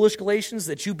so foolish, Galatians,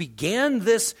 that you began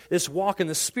this walk in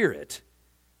the Spirit,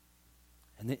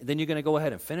 and then you're going to go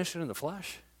ahead and finish it in the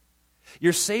flesh?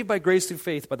 You're saved by grace through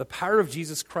faith by the power of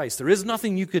Jesus Christ. There is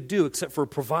nothing you could do except for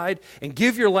provide and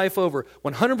give your life over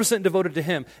 100% devoted to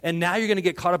Him. And now you're going to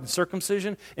get caught up in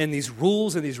circumcision and these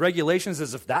rules and these regulations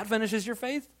as if that finishes your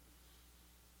faith?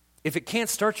 If it can't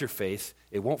start your faith,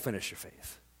 it won't finish your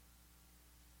faith.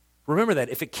 Remember that.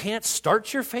 If it can't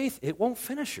start your faith, it won't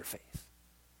finish your faith.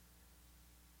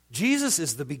 Jesus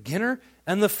is the beginner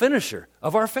and the finisher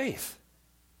of our faith.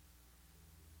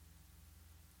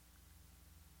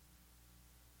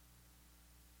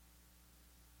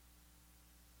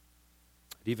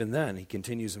 Even then, he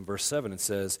continues in verse 7 and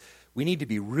says, we need to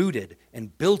be rooted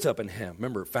and built up in Him.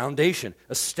 Remember, foundation,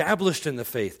 established in the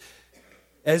faith,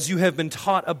 as you have been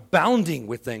taught, abounding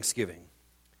with thanksgiving.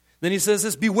 Then he says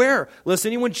this, beware, lest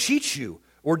anyone cheat you,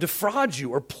 or defraud you,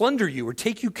 or plunder you, or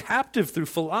take you captive through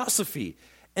philosophy,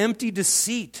 empty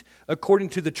deceit, according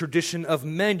to the tradition of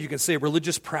men. You can say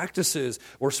religious practices,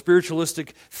 or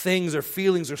spiritualistic things, or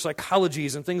feelings, or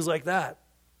psychologies, and things like that,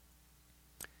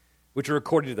 which are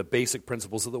according to the basic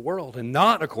principles of the world and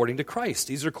not according to Christ.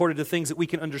 These are according to things that we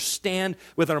can understand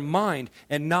with our mind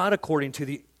and not according to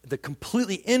the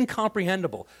completely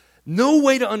incomprehensible, no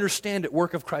way to understand it,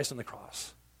 work of Christ on the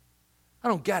cross. I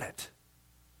don't get it.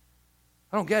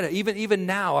 I don't get it. Even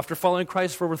now, after following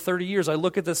Christ for over 30 years, I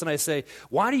look at this and I say,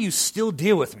 why do you still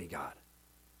deal with me, God?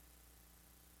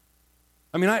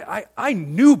 I mean, I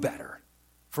knew better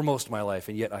for most of my life,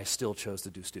 and yet I still chose to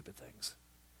do stupid things.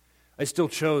 I still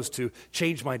chose to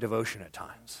change my devotion at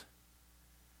times.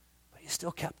 But he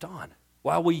still kept on.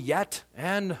 While we yet,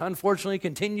 and unfortunately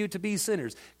continue to be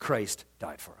sinners, Christ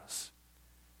died for us.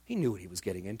 He knew what he was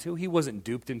getting into. He wasn't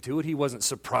duped into it. He wasn't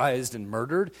surprised and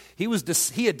murdered. He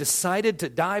had decided to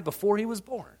die before he was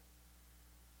born.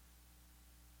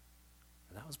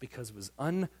 And that was because of his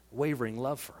unwavering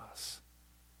love for us.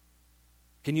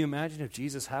 Can you imagine if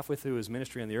Jesus, halfway through his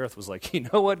ministry on the earth, was like, you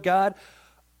know what, God?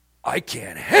 I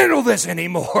can't handle this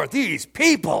anymore. These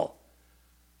people.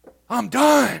 I'm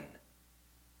done.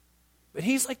 But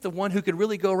he's like the one who could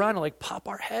really go around and like pop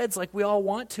our heads like we all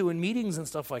want to in meetings and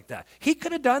stuff like that. He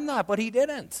could have done that, but he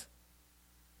didn't.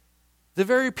 The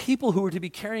very people who were to be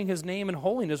carrying his name and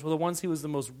holiness were the ones he was the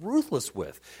most ruthless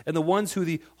with. And the ones who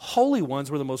the holy ones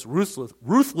were the most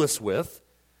ruthless with,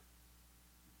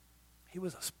 he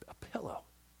was a pillow.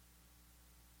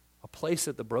 A place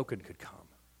that the broken could come.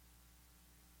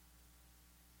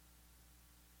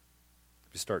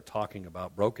 If you start talking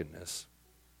about brokenness,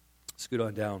 scoot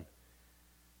on down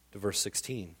to verse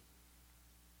 16.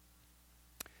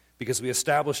 Because we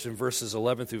established in verses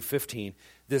 11 through 15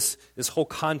 this whole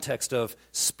context of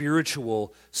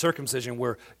spiritual circumcision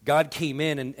where God came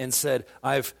in and said,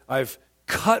 I've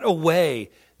cut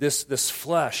away this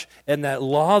flesh, and that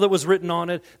law that was written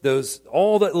on it,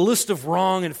 all that list of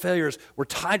wrong and failures were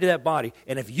tied to that body.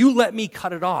 And if you let me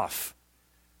cut it off,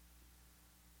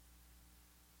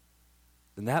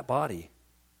 then that body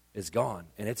is gone,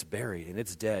 and it's buried, and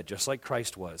it's dead, just like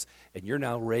Christ was. And you're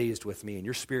now raised with me, and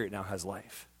your spirit now has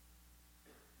life.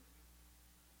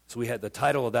 So we had the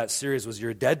title of that series was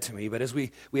You're Dead to Me, but as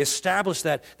we established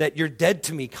that You're Dead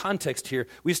to Me context here,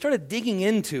 we started digging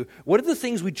into what are the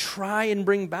things we try and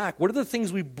bring back? What are the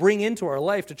things we bring into our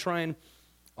life to try and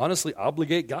honestly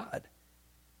obligate God?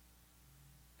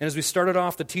 And as we started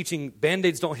off the teaching,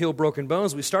 Band-Aids don't heal broken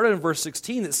bones, we started in verse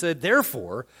 16 that said,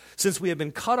 therefore, since we have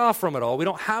been cut off from it all, we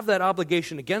don't have that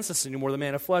obligation against us anymore. The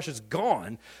man of flesh is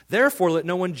gone. Therefore, let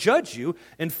no one judge you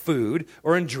in food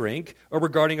or in drink or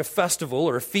regarding a festival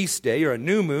or a feast day or a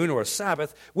new moon or a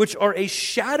Sabbath, which are a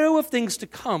shadow of things to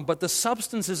come, but the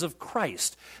substances of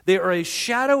Christ. They are a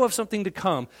shadow of something to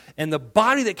come, and the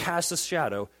body that casts a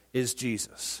shadow is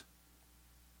Jesus.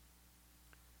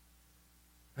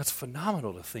 That's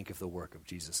phenomenal to think of the work of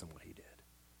Jesus and what he did.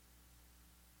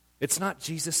 It's not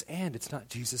Jesus and, it's not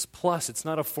Jesus plus, it's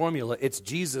not a formula, it's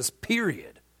Jesus,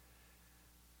 period.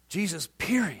 Jesus,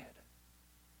 period.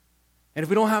 And if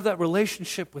we don't have that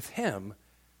relationship with him,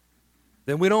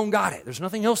 then we don't got it. There's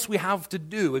nothing else we have to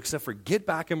do except for get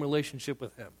back in relationship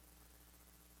with him.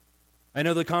 I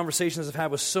know the conversations I've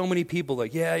had with so many people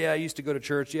like, yeah, I used to go to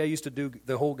church, I used to do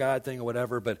the whole God thing or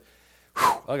whatever, but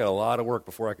I got a lot of work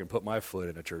before I can put my foot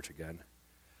in a church again.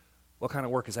 What kind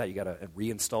of work is that? You got to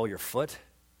reinstall your foot?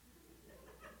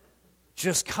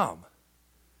 Just come.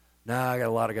 Nah, I got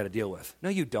a lot I got to deal with. No,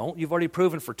 you don't. You've already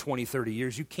proven for 20, 30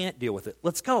 years you can't deal with it.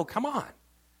 Let's go. Come on.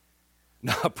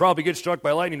 No, I'd probably get struck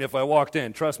by lightning if I walked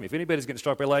in. Trust me, if anybody's getting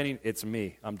struck by lightning, it's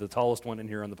me. I'm the tallest one in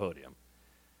here on the podium.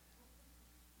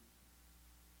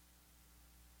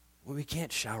 Well, we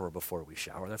can't shower before we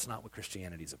shower. That's not what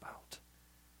Christianity's about.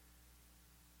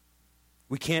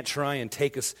 We can't try and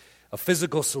take a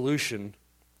physical solution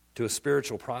to a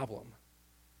spiritual problem.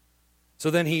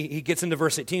 So then he gets into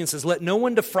verse 18 and says, let no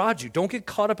one defraud you. Don't get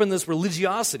caught up in this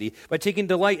religiosity by taking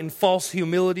delight in false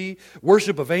humility,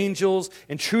 worship of angels,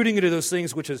 intruding into those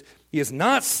things which he has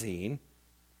not seen.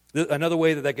 Another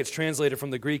way that gets translated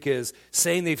from the Greek is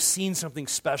saying they've seen something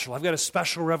special. I've got a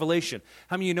special revelation.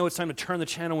 How many of you know it's time to turn the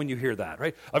channel when you hear that,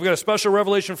 right? I've got a special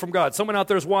revelation from God. Someone out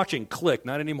there is watching. Click.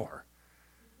 Not anymore.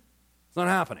 It's not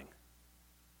happening.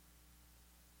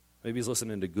 Maybe he's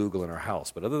listening to Google in our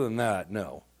house, but other than that,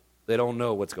 no. They don't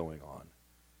know what's going on.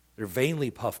 They're vainly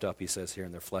puffed up, he says here,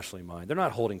 in their fleshly mind. They're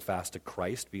not holding fast to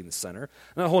Christ being the center.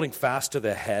 They're not holding fast to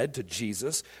the head, to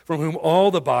Jesus, from whom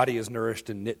all the body is nourished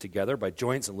and knit together by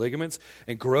joints and ligaments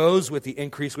and grows with the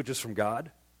increase which is from God.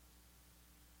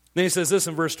 Then he says this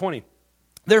in verse 20.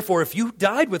 Therefore, if you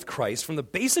died with Christ from the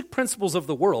basic principles of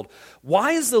the world,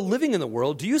 why is the living in the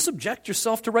world do you subject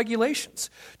yourself to regulations?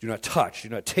 Do not touch, do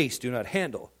not taste, do not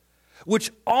handle,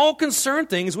 which all concern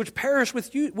things which perish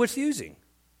with using.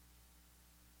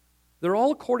 They're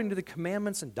all according to the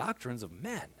commandments and doctrines of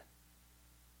men.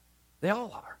 They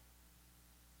all are.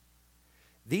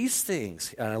 These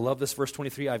things, and I love this verse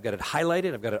 23, I've got it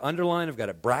highlighted, I've got it underlined, I've got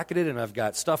it bracketed, and I've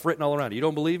got stuff written all around it. You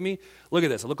don't believe me? Look at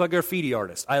this. I look like a graffiti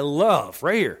artist. I love,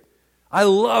 right here, I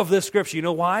love this scripture. You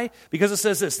know why? Because it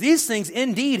says this, these things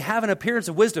indeed have an appearance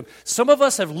of wisdom. Some of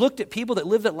us have looked at people that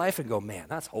live that life and go, man,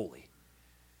 that's holy.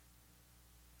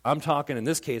 I'm talking, in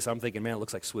this case, I'm thinking, man, it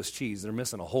looks like Swiss cheese. They're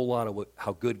missing a whole lot of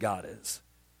how good God is.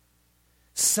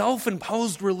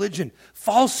 Self-imposed religion,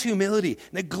 false humility,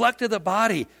 neglect of the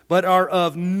body, but are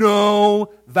of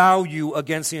no value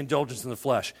against the indulgence in the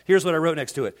flesh. Here's what I wrote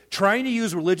next to it. Trying to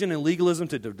use religion and legalism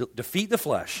to defeat the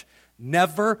flesh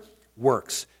never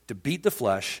works. To beat the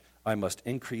flesh, I must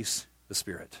increase the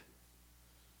Spirit.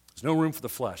 There's no room for the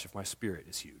flesh if my spirit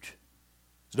is huge.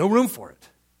 There's no room for it.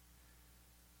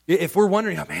 If we're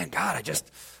wondering, oh man, God,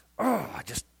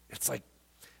 it's like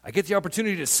I get the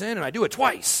opportunity to sin and I do it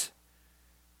twice.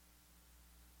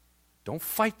 Don't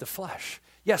fight the flesh.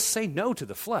 Yes, say no to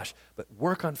the flesh, but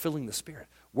work on filling the Spirit.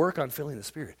 Work on filling the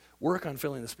Spirit. Work on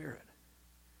filling the Spirit.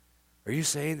 Are you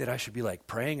saying that I should be like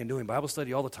praying and doing Bible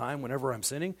study all the time whenever I'm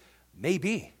sinning?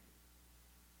 Maybe.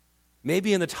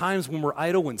 Maybe in the times when we're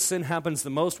idle, when sin happens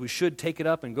the most, we should take it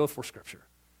up and go for Scripture.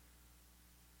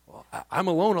 Well, I'm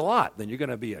alone a lot. Then you're going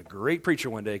to be a great preacher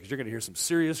one day because you're going to hear some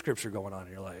serious Scripture going on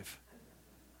in your life.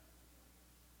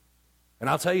 And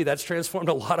I'll tell you, that's transformed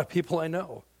a lot of people I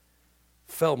know.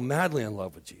 Fell madly in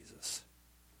love with Jesus.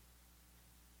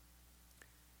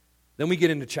 Then we get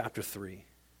into chapter 3.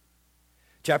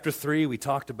 Chapter 3, we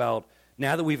talked about,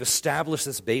 now that we've established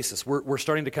this basis, we're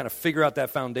starting to kind of figure out that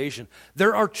foundation.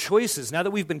 There are choices. Now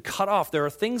that we've been cut off, there are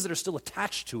things that are still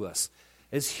attached to us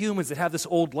as humans that have this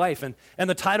old life. And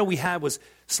the title we had was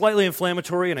slightly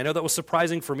inflammatory, and I know that was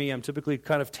surprising for me. I'm typically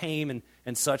kind of tame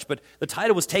and such, but the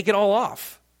title was Take It All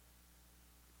Off.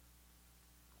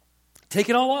 Take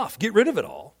it all off. Get rid of it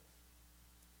all.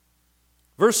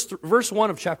 Verse 1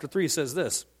 of chapter 3 says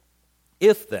this,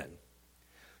 if then,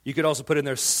 you could also put in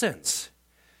there, since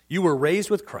you were raised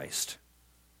with Christ,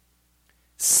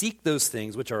 seek those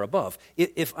things which are above.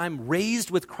 If I'm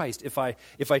raised with Christ, if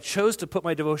I chose to put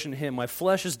my devotion to Him, my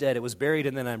flesh is dead, it was buried,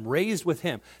 and then I'm raised with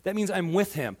Him. That means I'm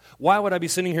with Him. Why would I be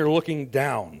sitting here looking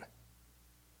down?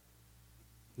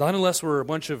 Not unless we're a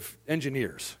bunch of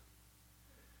engineers.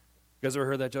 You guys ever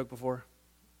heard that joke before?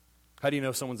 How do you know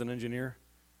if someone's an engineer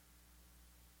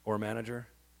or a manager?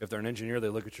 If they're an engineer, they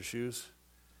look at your shoes.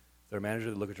 If they're a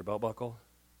manager, they look at your belt buckle.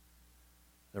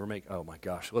 Oh my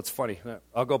gosh, well, it's funny.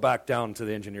 I'll go back down to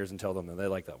the engineers and tell them that they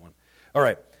like that one. All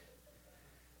right.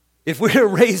 If we're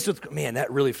raised with, man,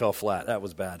 that really fell flat. That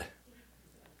was bad.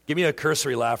 Give me a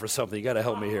cursory laugh or something. You got to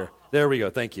help me here. There we go.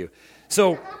 Thank you.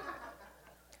 So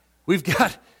we've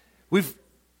got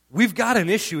an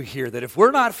issue here that if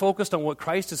we're not focused on what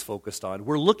Christ is focused on,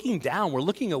 we're looking down, we're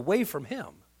looking away from Him.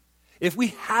 If we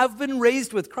have been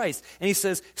raised with Christ, and He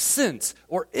says, since,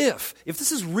 or if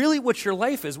this is really what your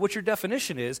life is, what your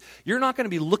definition is, you're not going to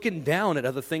be looking down at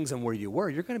other things and where you were.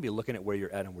 You're going to be looking at where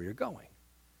you're at and where you're going.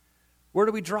 Where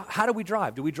do we drive? How do we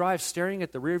drive? Do we drive staring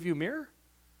at the rearview mirror?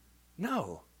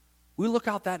 No. We look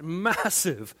out that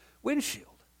massive windshield.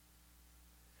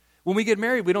 When we get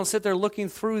married, we don't sit there looking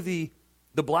through the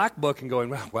black book and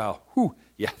going, wow, whew,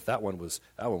 yeah, that one was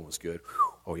good.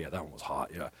 Whew, oh yeah, that one was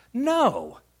hot, yeah.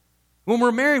 No. When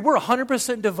we're married, we're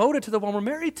 100% devoted to the one we're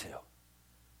married to.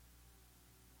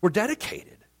 We're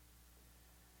dedicated.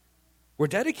 We're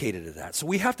dedicated to that. So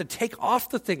we have to take off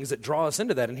the things that draw us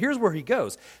into that. And here's where he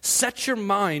goes. Set your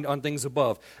mind on things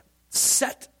above.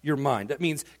 Set your mind. That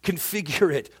means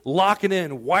configure it, lock it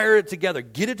in, wire it together,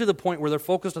 get it to the point where they're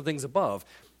focused on things above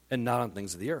and not on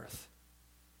things of the earth.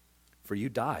 For you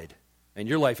died, and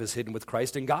your life is hidden with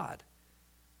Christ in God.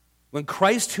 When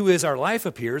Christ, who is our life,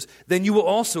 appears, then you will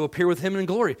also appear with Him in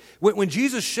glory. When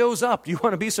Jesus shows up, do you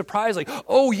want to be surprised? Like,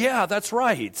 oh yeah, that's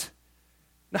right.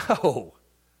 No.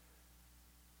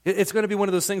 It's going to be one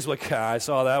of those things like, I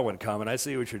saw that one coming. I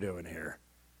see what you're doing here.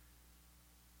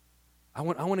 I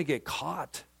want to get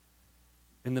caught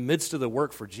in the midst of the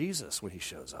work for Jesus when He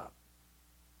shows up.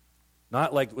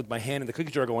 Not like with my hand in the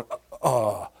cookie jar going,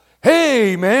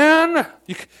 hey, man,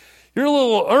 you're a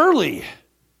little early.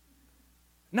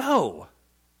 No,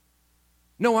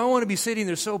 I want to be sitting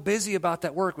there so busy about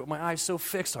that work with my eyes so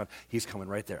fixed on, He's coming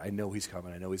right there. I know He's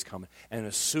coming. And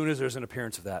as soon as there's an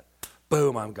appearance of that,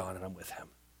 boom, I'm gone and I'm with Him.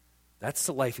 That's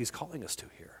the life He's calling us to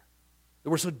here. That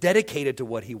we're so dedicated to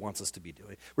what He wants us to be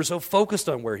doing. We're so focused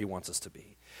on where He wants us to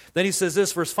be. Then He says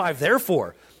this, verse 5,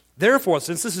 Therefore,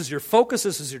 since this is your focus,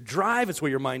 this is your drive, it's where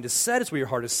your mind is set, it's where your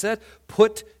heart is set,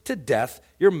 put to death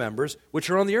your members which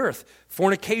are on the earth.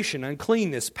 Fornication,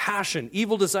 uncleanness, passion,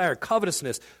 evil desire,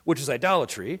 covetousness, which is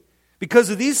idolatry.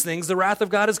 Because of these things, the wrath of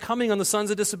God is coming on the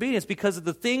sons of disobedience. Because of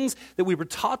the things that we were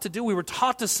taught to do, we were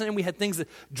taught to sin. We had things that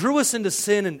drew us into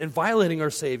sin and violating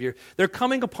our Savior. They're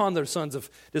coming upon their sons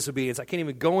of disobedience. I can't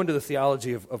even go into the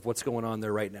theology of what's going on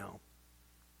there right now.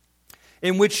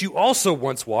 In which you also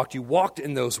once walked. You walked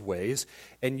in those ways,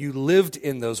 and you lived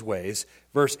in those ways.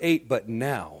 Verse 8, but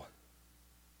now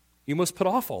you must put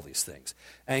off all these things: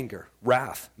 anger,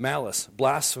 wrath, malice,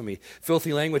 blasphemy,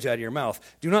 filthy language out of your mouth.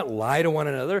 Do not lie to one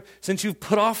another, since you've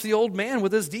put off the old man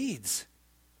with his deeds.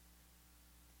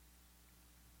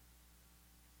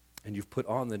 And you've put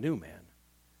on the new man,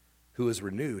 who is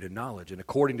renewed in knowledge and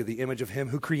according to the image of him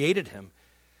who created him,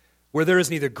 where there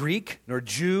is neither Greek nor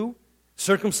Jew,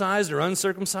 circumcised or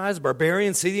uncircumcised,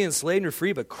 barbarian, Scythian, slave nor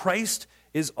free, but Christ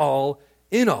is all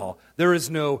in all. There is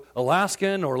no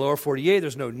Alaskan or lower 48.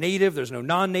 There's no native. There's no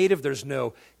non-native. There's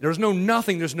no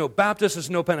nothing. There's no Baptist. There's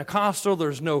no Pentecostal.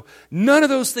 There's none of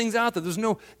those things out there. There's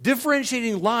no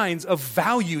differentiating lines of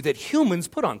value that humans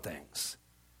put on things.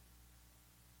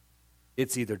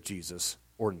 It's either Jesus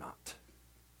or not.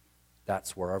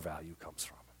 That's where our value comes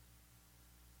from.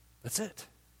 That's it.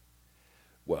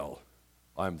 Well,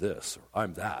 I'm this or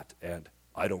I'm that, and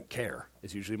I don't care,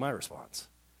 is usually my response.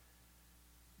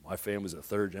 My family's a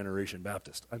third-generation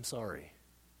Baptist. I'm sorry.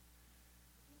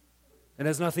 It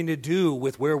has nothing to do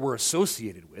with where we're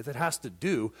associated with. It has to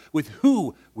do with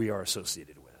who we are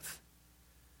associated with.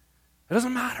 It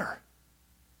doesn't matter.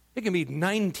 It can be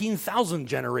 19,000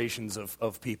 generations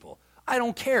of people. I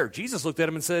don't care. Jesus looked at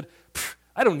him and said,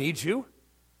 I don't need you.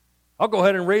 I'll go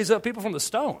ahead and raise up people from the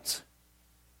stones.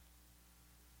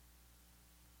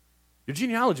 Your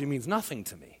genealogy means nothing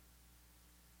to me.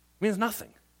 It means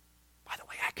nothing. By the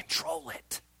way, I control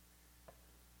it.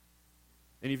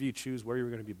 Any of you choose where you were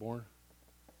going to be born?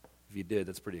 If you did,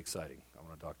 that's pretty exciting. I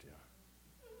want to talk to you.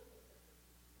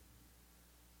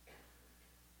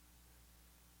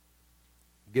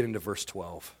 Get into verse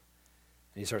 12.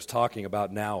 And he starts talking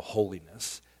about now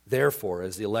holiness. Therefore,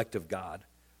 as the elect of God,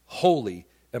 holy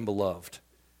and beloved.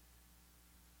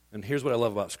 And here's what I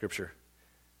love about Scripture.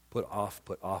 Put off,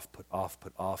 put off, put off,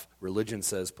 put off. Religion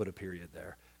says put a period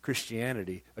there.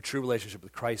 Christianity, a true relationship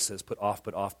with Christ, says put off,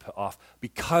 put off, put off,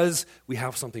 because we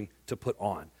have something to put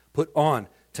on. Put on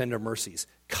tender mercies,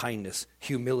 kindness,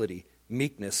 humility,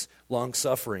 meekness,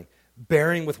 long-suffering,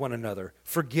 bearing with one another,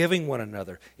 forgiving one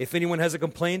another. If anyone has a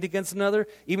complaint against another,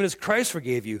 even as Christ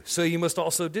forgave you, so you must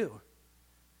also do.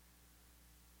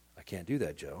 I can't do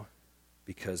that, Joe,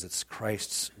 because it's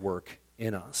Christ's work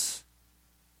in us.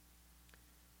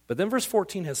 But then verse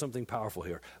 14 has something powerful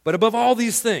here. But above all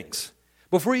these things,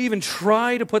 before you even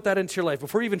try to put that into your life,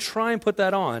 before you even try and put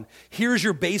that on, here's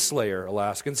your base layer,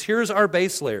 Alaskans. Here's our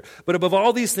base layer. But above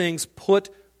all these things, put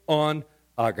on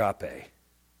agape,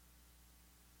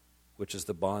 which is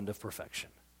the bond of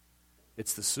perfection.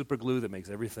 It's the super glue that makes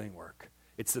everything work.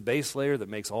 It's the base layer that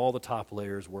makes all the top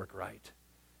layers work right.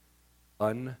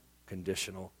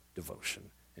 Unconditional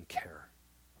devotion and care.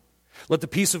 Let the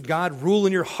peace of God rule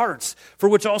in your hearts, for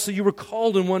which also you were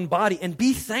called in one body, and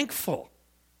be thankful.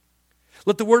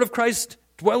 Let the word of Christ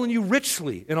dwell in you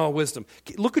richly in all wisdom.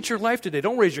 Look at your life today.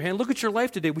 Don't raise your hand. Look at your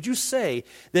life today. Would you say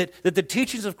that the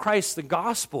teachings of Christ, the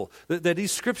gospel, that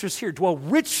these scriptures here dwell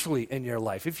richly in your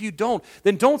life? If you don't,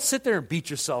 then don't sit there and beat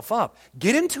yourself up.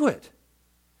 Get into it.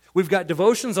 We've got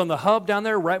devotions on the hub down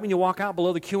there right when you walk out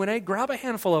below the Q&A. Grab a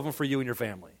handful of them for you and your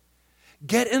family.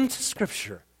 Get into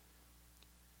Scripture.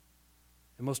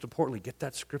 And most importantly, get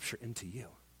that Scripture into you.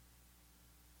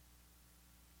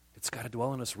 It's got to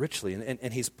dwell in us richly.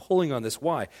 And he's pulling on this.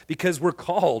 Why? Because we're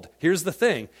called. Here's the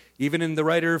thing. Even in the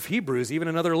writer of Hebrews, even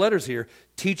in other letters here,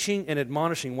 teaching and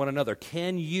admonishing one another.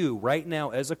 Can you, right now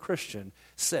as a Christian,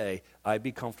 say, I'd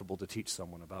be comfortable to teach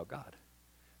someone about God?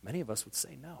 Many of us would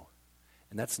say no.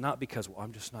 And that's not because, well,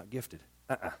 I'm just not gifted.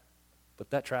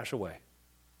 Put that trash away.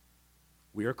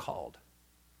 We are called.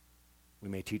 We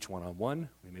may teach one-on-one.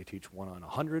 We may teach one-on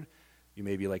 100. You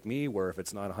may be like me, where if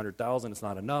it's not 100,000, it's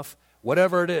not enough.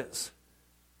 Whatever it is,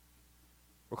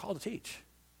 we're called to teach.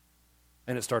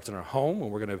 And it starts in our home,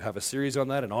 and we're going to have a series on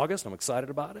that in August. I'm excited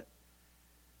about it.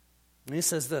 And he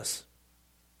says this.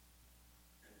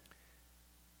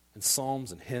 In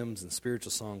psalms and hymns and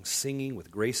spiritual songs, singing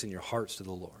with grace in your hearts to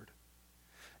the Lord.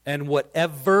 And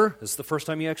whatever, this is the first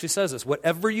time he actually says this,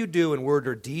 whatever you do in word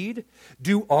or deed,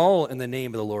 do all in the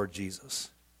name of the Lord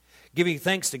Jesus, giving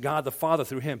thanks to God the Father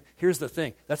through him. Here's the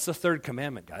thing. That's the third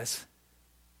commandment, guys.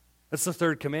 That's the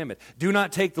third commandment. Do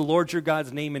not take the Lord your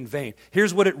God's name in vain.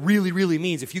 Here's what it really, really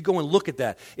means. If you go and look at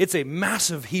that, it's a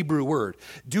massive Hebrew word.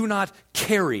 Do not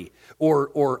carry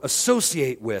or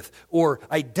associate with or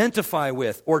identify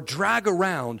with or drag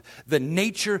around the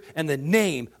nature and the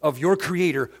name of your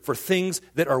Creator for things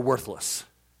that are worthless.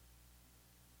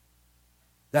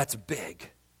 That's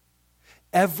big.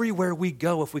 Everywhere we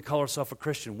go, if we call ourselves a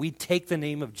Christian, we take the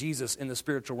name of Jesus in the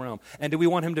spiritual realm. And do we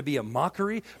want him to be a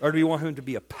mockery, or do we want him to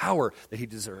be a power that he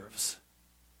deserves?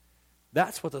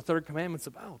 That's what the third commandment's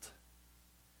about.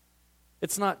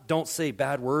 It's not don't say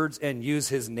bad words and use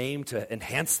his name to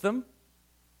enhance them.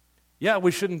 Yeah,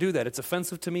 we shouldn't do that. It's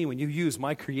offensive to me when you use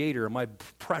my Creator, my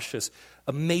precious,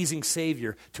 amazing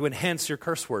Savior to enhance your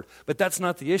curse word. But that's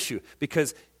not the issue,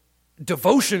 because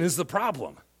devotion is the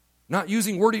problem, not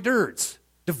using wordy dirts.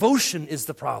 Devotion is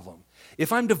the problem.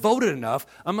 If I'm devoted enough,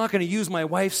 I'm not going to use my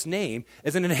wife's name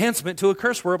as an enhancement to a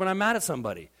curse word when I'm mad at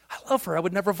somebody. I love her. I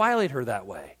would never violate her that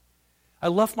way. I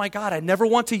love my God. I never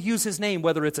want to use his name,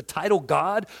 whether it's a title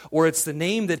God or it's the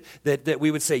name that we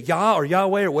would say Yah or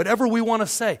Yahweh or whatever we want to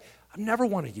say. I never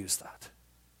want to use that.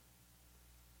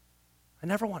 I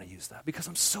never want to use that because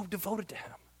I'm so devoted to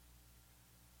him.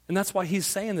 And that's why he's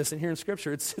saying this in here in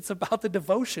Scripture. It's about the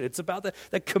devotion. It's about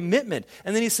the commitment.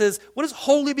 And then he says, what does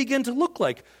holy begin to look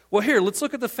like? Well, here, let's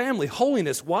look at the family.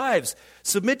 Holiness, wives,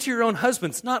 submit to your own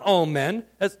husbands, not all men,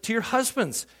 to your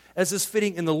husbands, as is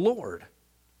fitting in the Lord.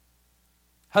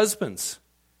 Husbands,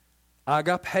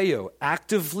 agapeo,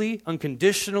 actively,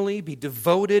 unconditionally be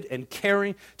devoted and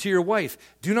caring to your wife.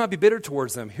 Do not be bitter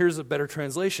towards them. Here's a better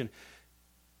translation.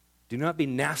 Do not be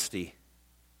nasty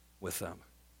with them.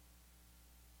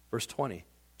 Verse 20,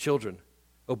 children,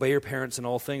 obey your parents in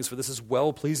all things, for this is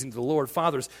well-pleasing to the Lord.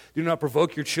 Fathers, do not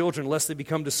provoke your children, lest they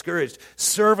become discouraged.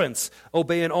 Servants,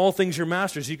 obey in all things your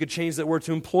masters. You could change that word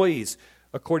to employees,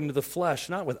 according to the flesh,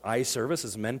 not with eye service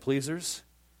as men pleasers,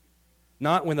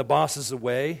 not when the boss is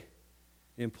away,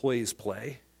 the employees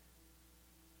play,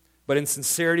 but in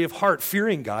sincerity of heart,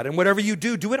 fearing God. And whatever you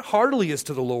do, do it heartily as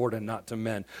to the Lord and not to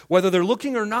men, whether they're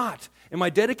looking or not. Am I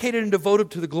dedicated and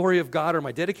devoted to the glory of God, or am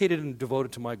I dedicated and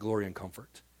devoted to my glory and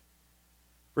comfort?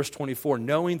 Verse 24,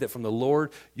 knowing that from the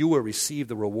Lord you will receive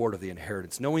the reward of the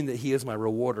inheritance, knowing that he is my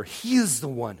rewarder. He is the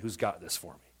one who's got this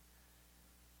for me.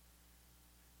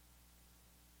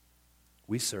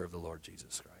 We serve the Lord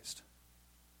Jesus Christ.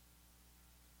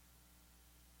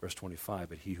 Verse 25,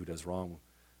 but he who does wrong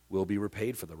will be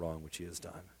repaid for the wrong which he has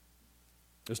done.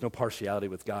 There's no partiality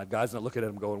with God. God's not looking at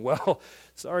him going, well,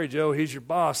 sorry, Joe, he's your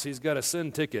boss. He's got a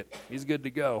sin ticket. He's good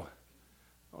to go.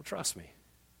 Oh, trust me.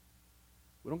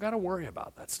 We don't got to worry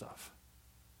about that stuff.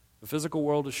 The physical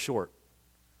world is short.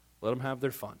 Let them have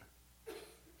their fun.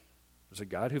 There's a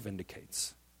God who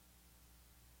vindicates.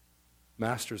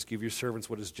 Masters, give your servants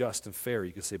what is just and fair.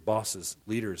 You could say bosses,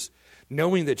 leaders,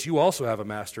 knowing that you also have a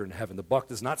master in heaven. The buck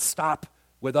does not stop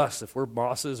with us if we're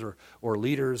bosses or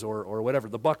leaders or whatever.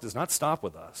 The buck does not stop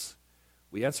with us.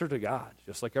 We answer to God,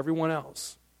 just like everyone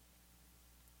else.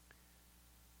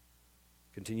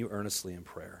 Continue earnestly in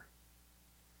prayer,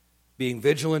 being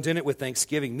vigilant in it with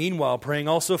thanksgiving. Meanwhile, praying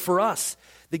also for us,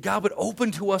 that God would open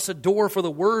to us a door for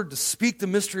the word to speak the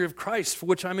mystery of Christ, for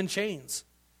which I'm in chains,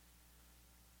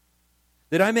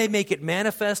 that I may make it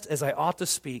manifest as I ought to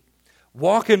speak.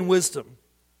 Walk in wisdom,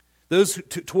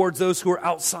 towards those who are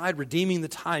outside, redeeming the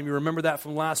time. You remember that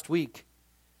from last week.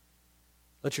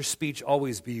 Let your speech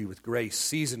always be with grace,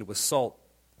 seasoned with salt,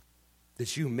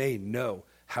 that you may know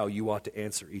how you ought to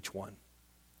answer each one.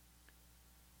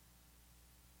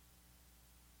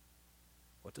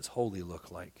 What does holy look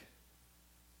like?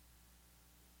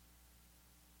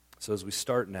 So as we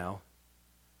start now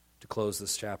to close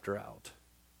this chapter out,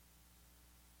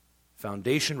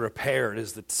 Foundation Repaired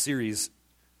is the series,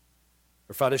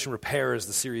 or Foundation Repair is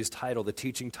the series title. The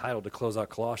teaching title to close out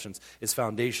Colossians is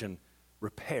Foundation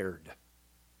Repaired.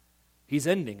 He's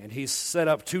ending, and he's set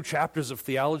up 2 chapters of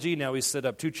theology. Now he's set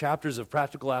up 2 chapters of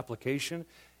practical application.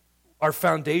 Our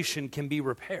foundation can be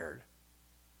repaired.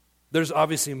 There's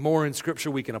obviously more in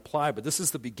Scripture we can apply, but this is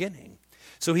the beginning.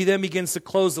 So he then begins to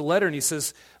close the letter, and he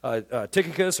says,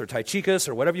 Tychicus or Tychicus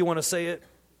or whatever you want to say it,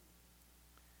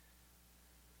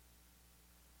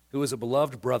 who is a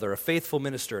beloved brother, a faithful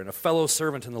minister, and a fellow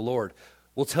servant in the Lord,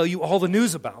 will tell you all the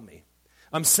news about me.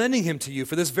 I'm sending him to you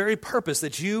for this very purpose,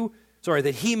 that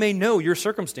he may know your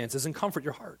circumstances and comfort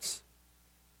your hearts.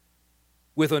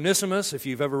 With Onesimus, if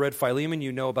you've ever read Philemon,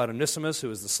 you know about Onesimus, who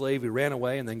was the slave who ran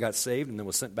away and then got saved and then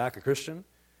was sent back a Christian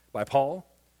by Paul.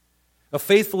 A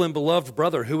faithful and beloved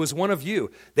brother who is one of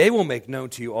you. They will make known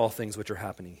to you all things which are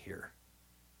happening here.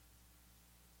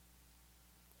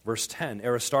 Verse 10,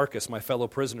 Aristarchus, my fellow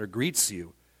prisoner, greets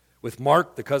you With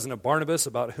Mark, the cousin of Barnabas,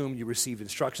 about whom you received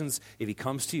instructions. If he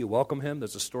comes to you, welcome him.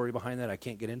 There's a story behind that I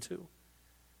can't get into.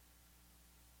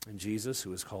 And Jesus,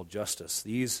 who is called Justus.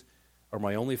 These are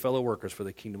my only fellow workers for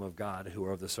the kingdom of God, who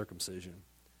are of the circumcision.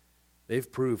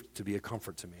 They've proved to be a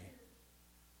comfort to me.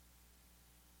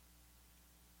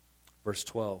 Verse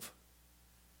 12.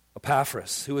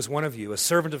 Epaphras, who is one of you, a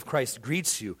servant of Christ,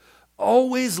 greets you,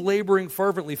 always laboring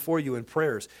fervently for you in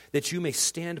prayers, that you may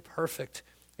stand perfect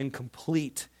and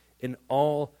complete in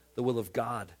all the will of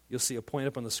God. You'll see a point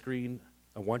up on the screen.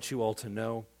 I want you all to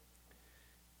know.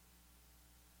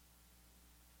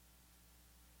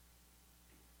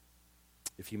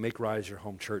 If you make Rise your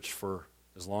home church for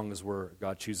as long as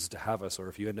God chooses to have us, or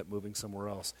if you end up moving somewhere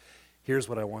else, here's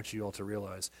what I want you all to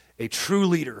realize. A true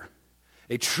leader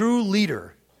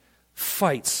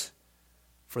fights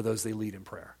for those they lead in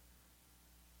prayer.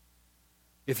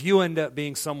 If you end up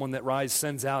being someone that Rise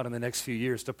sends out in the next few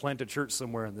years to plant a church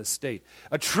somewhere in this state,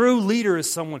 a true leader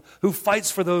is someone who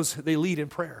fights for those they lead in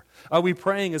prayer. Are we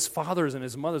praying as fathers and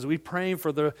as mothers? Are we praying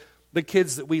for the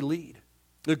kids that we lead,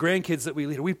 the grandkids that we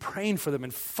lead? Are we praying for them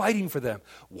and fighting for them?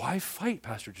 Why fight,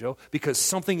 Pastor Joe? Because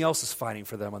something else is fighting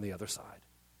for them on the other side.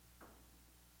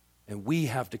 And we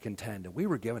have to contend, and we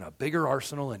were given a bigger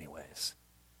arsenal anyways.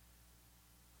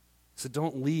 So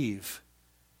don't leave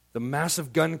the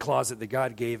massive gun closet that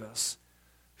God gave us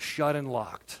shut and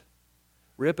locked.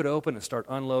 Rip it open and start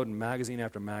unloading magazine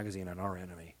after magazine on our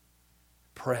enemy.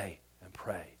 Pray and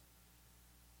pray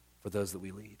for those that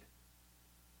we lead.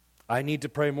 I need to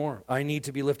pray more. I need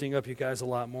to be lifting up you guys a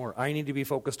lot more. I need to be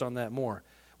focused on that more.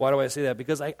 Why do I say that?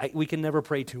 Because we can never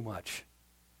pray too much.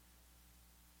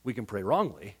 We can pray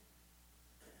wrongly.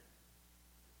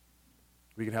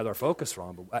 We can have our focus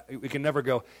wrong, but we can never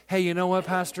go, hey, you know what,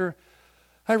 Pastor?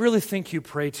 I really think you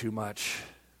pray too much.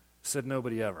 Said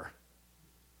nobody ever.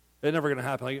 It's never going to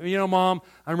happen. Like, you know, Mom,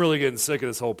 I'm really getting sick of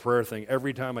this whole prayer thing.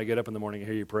 Every time I get up in the morning, I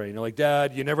hear you pray. And you're like,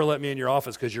 Dad, you never let me in your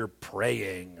office because you're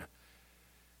praying.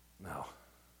 No.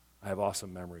 I have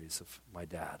awesome memories of my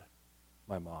dad,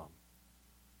 my mom.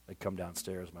 I'd come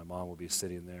downstairs. My mom would be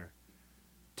sitting there,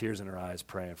 tears in her eyes,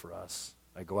 praying for us.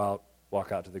 I'd go out,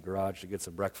 walk out to the garage to get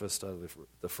some breakfast out of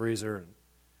the freezer, and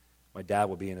my dad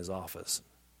would be in his office.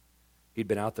 He'd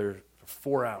been out there for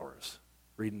 4 hours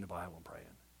reading the Bible and praying.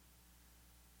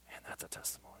 Man, that's a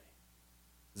testimony.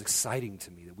 It's exciting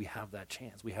to me that we have that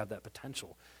chance. We have that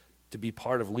potential to be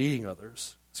part of leading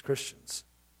others as Christians.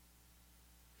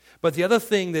 But the other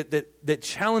thing that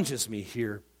challenges me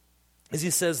here is he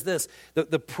says this,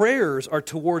 the prayers are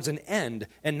towards an end,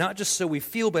 and not just so we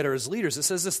feel better as leaders. It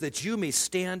says this, that you may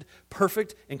stand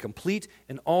perfect and complete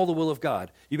in all the will of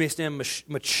God. You may stand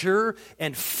mature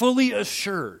and fully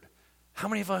assured. How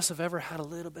many of us have ever had a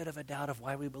little bit of a doubt of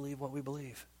why we believe what we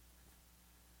believe?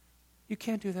 You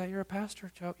can't do that. You're a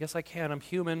pastor, Joe. Yes, I can. I'm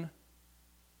human.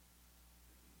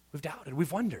 We've doubted.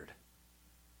 We've wondered.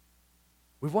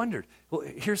 We've wondered. Well,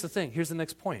 here's the thing. Here's the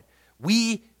next point.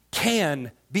 We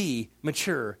can be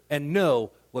mature and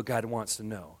know what God wants to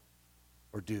know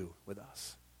or do with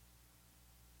us.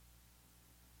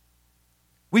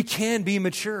 We can be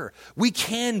mature. We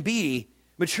can be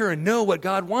mature and know what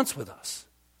God wants with us.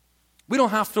 We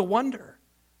don't have to wonder.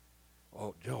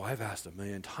 Oh, Joe, I've asked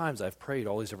 1,000,000 times. I've prayed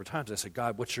all these different times. I said,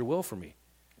 God, what's your will for me?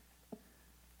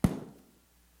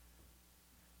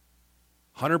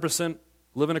 100%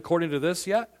 living according to this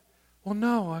yet? Well,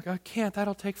 no, I can't.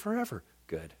 That'll take forever.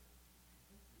 Good.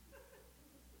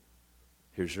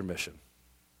 Here's your mission.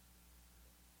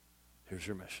 Here's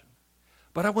your mission.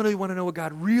 But I really want to know what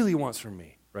God really wants from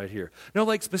me right here. No,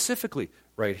 like specifically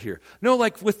right here. No,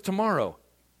 like with tomorrow.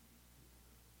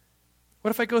 What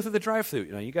if I go through the drive-thru?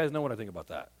 You know, you guys know what I think about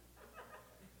that.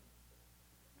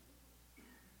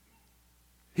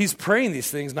 He's praying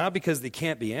these things not because they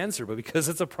can't be answered, but because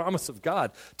it's a promise of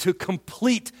God to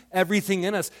complete everything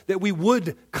in us, that we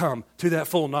would come to that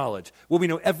full knowledge. Will we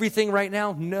know everything right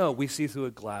now? No, we see through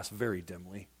a glass very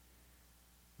dimly.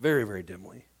 Very, very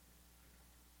dimly.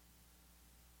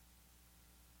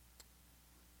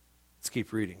 Let's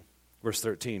keep reading. Verse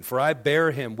 13. For I bear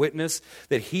him witness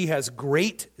that he has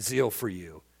great zeal for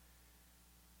you,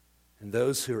 and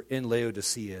those who are in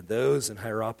Laodicea, and those in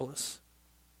Hierapolis.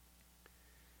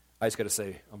 I just got to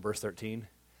say, on verse 13,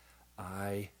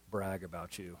 I brag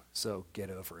about you, so get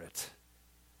over it.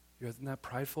 You're not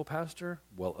prideful, Pastor?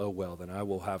 Well, oh well, then I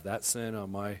will have that sin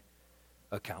on my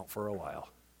account for a while.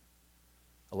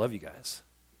 I love you guys.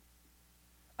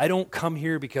 I don't come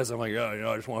here because I'm like,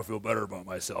 oh, I just want to feel better about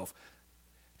myself.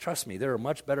 Trust me, there are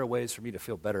much better ways for me to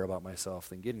feel better about myself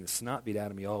than getting the snot beat out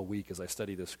of me all week as I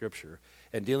study this scripture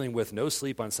and dealing with no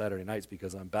sleep on Saturday nights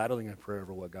because I'm battling in prayer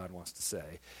over what God wants to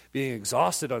say, being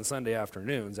exhausted on Sunday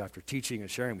afternoons after teaching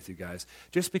and sharing with you guys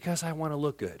just because I want to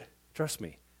look good. Trust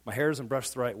me, my hair isn't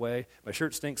brushed the right way. My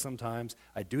shirt stinks sometimes.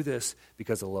 I do this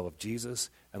because of the love of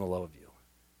Jesus and the love of you.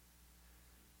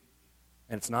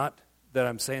 And it's not that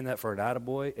I'm saying that for an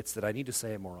attaboy. It's that I need to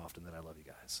say it more often that I love you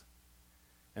guys.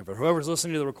 And for whoever's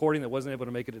listening to the recording that wasn't able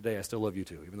to make it today, I still love you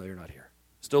too, even though you're not here.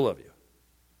 Still love you.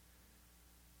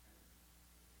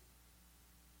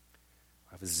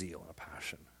 I have a zeal and a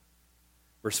passion.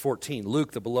 Verse 14,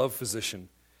 Luke, the beloved physician,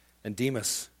 and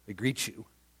Demas, they greet you.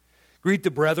 Greet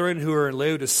the brethren who are in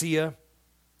Laodicea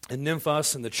and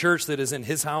Nymphos and the church that is in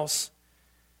his house.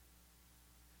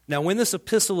 Now, when this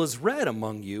epistle is read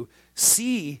among you,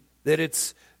 see that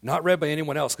it's not read by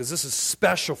anyone else, because this is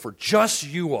special for just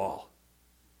you all.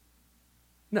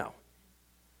 No.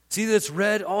 See that it's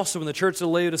read also in the church of the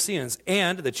Laodiceans,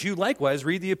 and that you likewise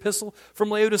read the epistle from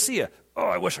Laodicea. Oh,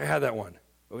 I wish I had that one,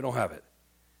 but we don't have it.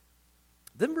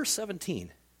 Then verse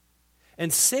 17,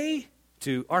 and say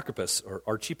to Archippus, or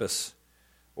Archippus,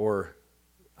 or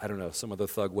I don't know, some other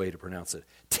thug way to pronounce it,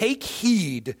 take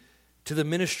heed to the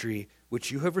ministry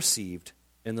which you have received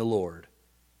in the Lord,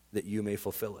 that you may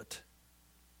fulfill it.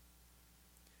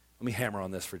 Let me hammer on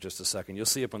this for just a second. You'll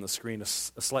see up on the screen a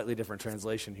slightly different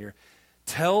translation here.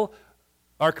 Tell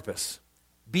Archippus,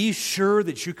 be sure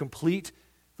that you complete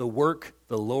the work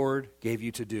the Lord gave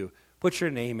you to do. Put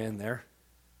your name in there.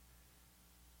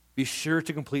 Be sure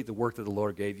to complete the work that the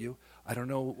Lord gave you. I don't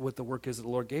know what the work is that the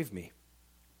Lord gave me.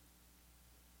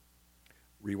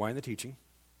 Rewind the teaching,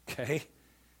 okay?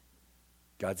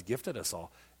 God's gifted us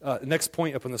all. Next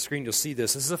point up on the screen, you'll see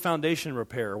this. This is a foundation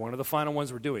repair, one of the final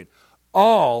ones we're doing.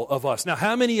 All of us. Now,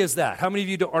 how many is that? How many of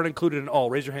you aren't included in all?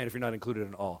 Raise your hand if you're not included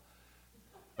in all.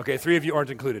 Okay, 3 of you aren't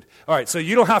included. All right, so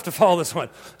you don't have to follow this one.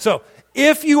 So,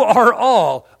 if you are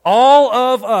all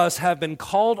of us have been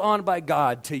called on by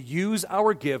God to use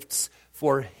our gifts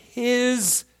for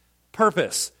His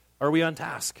purpose. Are we on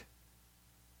task?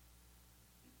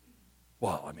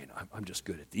 Well, I mean, I'm just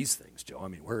good at these things, Joe. I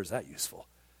mean, where is that useful?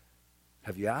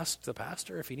 Have you asked the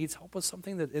pastor if he needs help with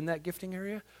something in that gifting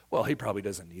area? Well, he probably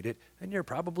doesn't need it, and you're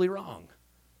probably wrong.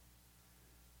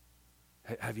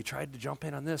 Have you tried to jump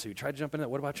in on this? Have you tried to jump in on that?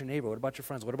 What about your neighbor? What about your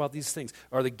friends? What about these things?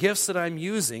 Are the gifts that I'm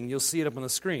using, you'll see it up on the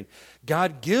screen.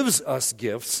 God gives us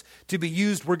gifts to be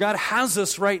used where God has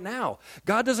us right now.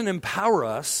 God doesn't empower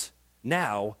us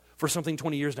now for something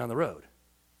 20 years down the road.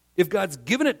 If God's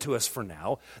given it to us for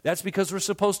now, that's because we're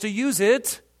supposed to use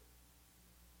it.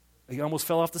 He almost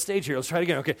fell off the stage here. Let's try it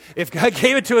again. Okay, if God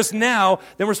gave it to us now,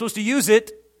 then we're supposed to use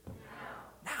it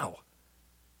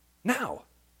now.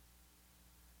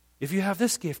 If you have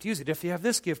this gift, use it. If you have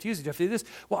this gift, use it. If you have this,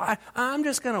 well, I'm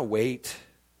just going to wait.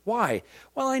 Why?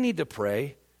 Well, I need to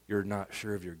pray. You're not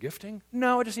sure of your gifting?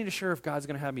 No, I just need to sure if God's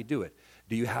going to have me do it.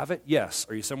 Do you have it? Yes.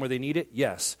 Are you somewhere they need it?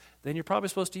 Yes. Then you're probably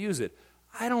supposed to use it.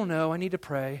 I don't know. I need to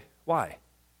pray. Why?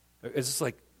 It's just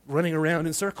like running around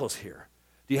in circles here.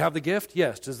 Do you have the gift?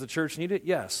 Yes. Does the church need it?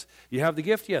 Yes. You have the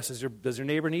gift? Yes. Does your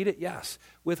neighbor need it? Yes.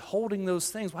 Withholding those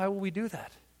things, why will we do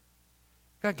that?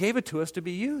 God gave it to us to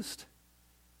be used.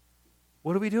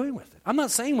 What are we doing with it? I'm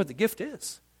not saying what the gift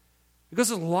is, because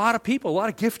there's a lot of people, a lot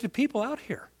of gifted people out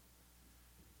here.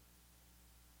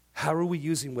 How are we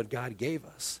using what God gave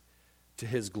us to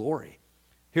His glory?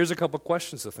 Here's a couple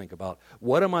questions to think about.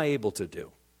 What am I able to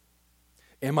do?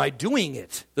 Am I doing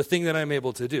it, the thing that I'm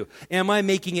able to do? Am I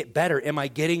making it better? Am I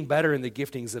getting better in the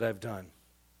giftings that I've done?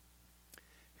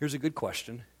 Here's a good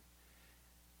question.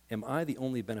 Am I the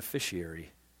only beneficiary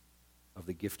of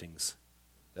the giftings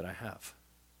that I have?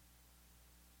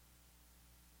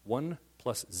 1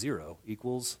 plus 0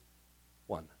 equals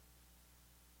 1.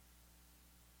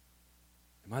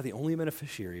 Am I the only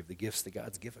beneficiary of the gifts that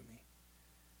God's given me?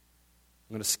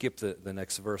 I'm going to skip the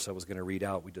next verse I was going to read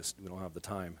out. We don't have the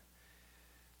time.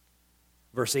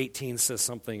 Verse 18 says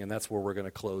something, and that's where we're going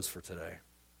to close for today.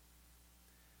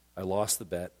 I lost the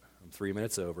bet. I'm 3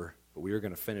 minutes over, but we are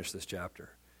going to finish this chapter.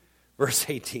 Verse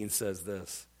 18 says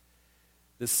this.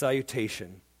 This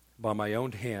salutation by my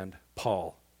own hand,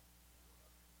 Paul.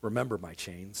 Remember my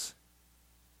chains.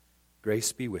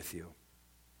 Grace be with you.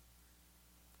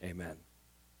 Amen.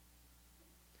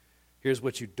 Here's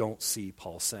what you don't see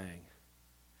Paul saying.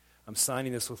 I'm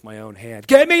signing this with my own hand.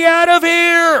 Get me out of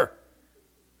here!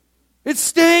 It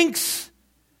stinks.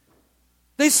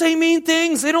 They say mean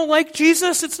things. They don't like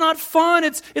Jesus. It's not fun.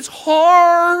 It's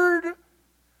hard.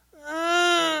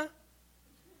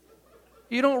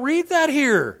 You don't read that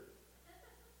here.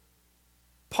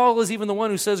 Paul is even the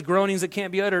one who says groanings that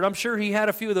can't be uttered. I'm sure he had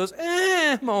a few of those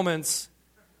moments.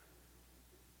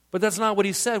 But that's not what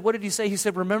he said. What did he say? He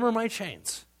said, remember my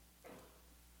chains.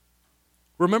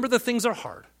 Remember the things are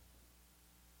hard.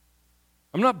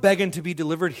 I'm not begging to be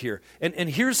delivered here. And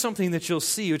here's something that you'll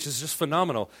see, which is just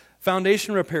phenomenal.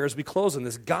 Foundation repair, as we close on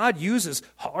this, God uses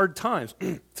hard times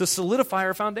to solidify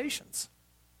our foundations.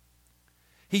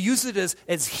 He uses it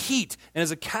as heat and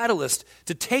as a catalyst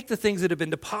to take the things that have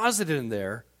been deposited in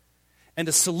there and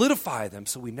to solidify them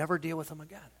so we never deal with them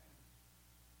again.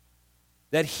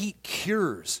 That heat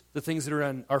cures the things that are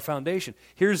on our foundation.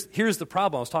 Here's the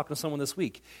problem. I was talking to someone this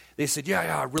week. They said,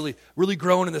 yeah, really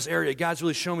growing in this area. God's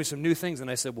really showing me some new things.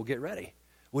 And I said, well, get ready.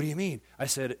 What do you mean? I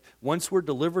said, once we're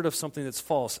delivered of something that's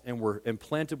false and we're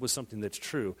implanted with something that's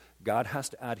true, God has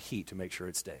to add heat to make sure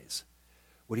it stays.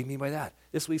 What do you mean by that?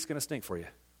 This week's going to stink for you.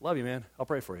 Love you, man. I'll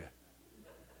pray for you.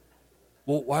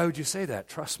 Well, why would you say that?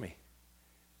 Trust me.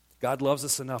 God loves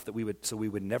us enough that we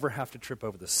would never have to trip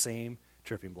over the same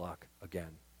tripping block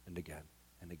again and again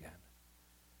and again.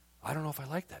 I don't know if I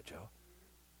like that, Joe.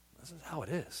 This is how it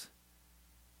is.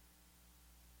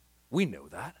 We know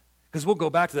that. Because we'll go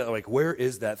back to that, like, where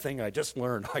is that thing I just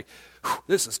learned? Like,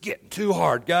 this is getting too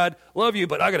hard. God, love you,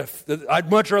 but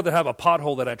I'd much rather have a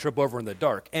pothole that I trip over in the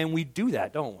dark. And we do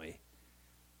that, don't we?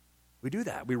 We do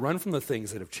that. We run from the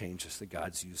things that have changed us, that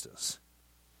God's used us.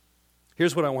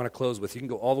 Here's what I want to close with. You can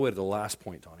go all the way to the last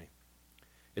point, Tony.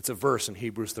 It's a verse in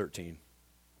Hebrews 13.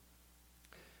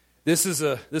 This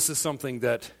is something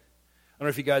that, I don't know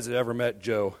if you guys have ever met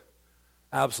Joe.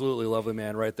 Absolutely lovely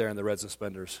man right there in the red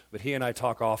suspenders. But he and I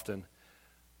talk often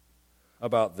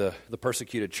about the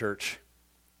persecuted church.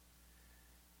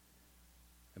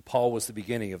 And Paul was the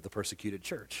beginning of the persecuted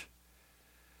church.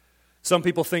 Some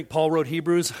people think Paul wrote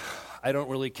Hebrews. I don't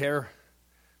really care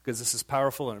because this is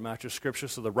powerful and it matches Scripture.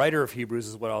 So the writer of Hebrews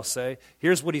is what I'll say.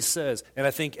 Here's what he says, and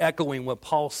I think echoing what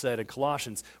Paul said in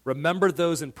Colossians. Remember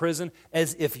those in prison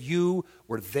as if you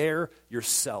were there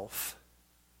yourself.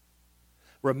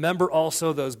 Remember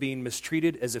also those being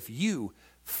mistreated as if you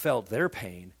felt their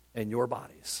pain in your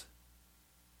bodies.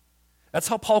 That's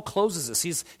how Paul closes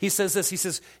this. He says this. He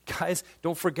says, guys,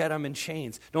 don't forget I'm in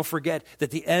chains. Don't forget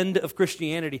that the end of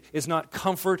Christianity is not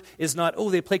comfort, is not,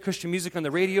 they play Christian music on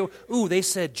the radio. They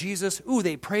said Jesus.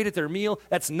 They prayed at their meal.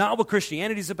 That's not what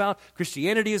Christianity is about.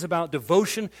 Christianity is about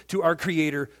devotion to our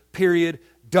Creator, period,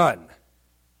 done.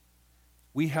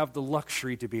 We have the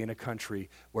luxury to be in a country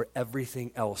where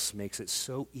everything else makes it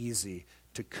so easy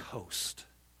to coast.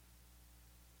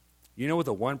 You know what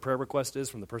the one prayer request is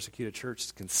from the persecuted church?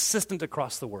 It's consistent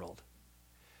across the world.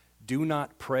 Do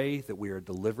not pray that we are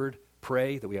delivered.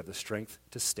 Pray that we have the strength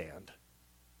to stand.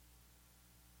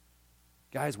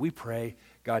 Guys, we pray,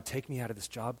 God, take me out of this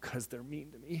job because they're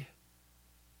mean to me.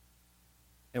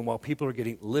 And while people are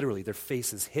getting literally their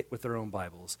faces hit with their own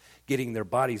Bibles, getting their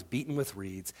bodies beaten with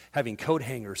reeds, having coat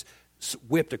hangers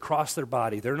whipped across their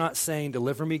body, they're not saying,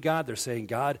 deliver me, God. They're saying,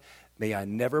 God, may I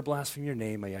never blaspheme your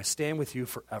name. May I stand with you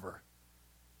forever.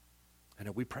 And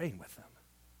are we praying with them?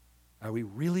 Are we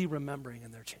really remembering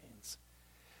in their chains?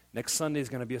 Next Sunday is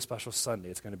going to be a special Sunday.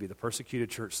 It's going to be the Persecuted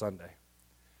Church Sunday.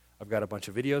 I've got a bunch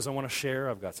of videos I want to share.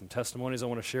 I've got some testimonies I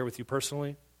want to share with you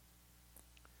personally.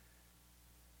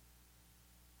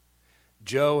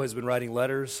 Joe has been writing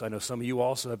letters. I know some of you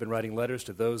also have been writing letters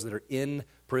to those that are in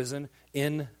prison,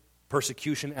 in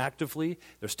persecution actively.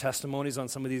 There's testimonies on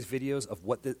some of these videos of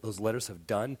what those letters have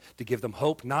done to give them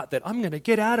hope. Not that I'm going to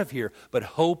get out of here, but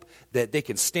hope that they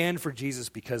can stand for Jesus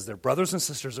because their brothers and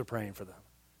sisters are praying for them.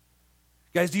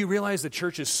 Guys, do you realize the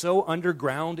church is so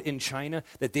underground in China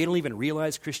that they don't even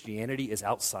realize Christianity is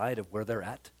outside of where they're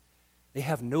at? They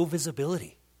have no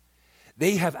visibility.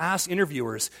 They have asked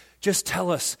interviewers, just tell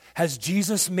us, has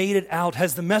Jesus made it out?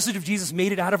 Has the message of Jesus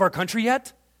made it out of our country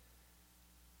yet?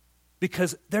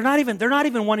 Because they're not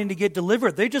even wanting to get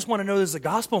delivered. They just want to know there's the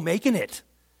gospel making it.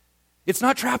 It's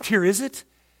not trapped here, is it?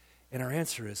 And our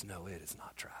answer is no, it is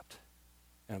not trapped.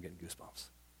 And I'm getting goosebumps.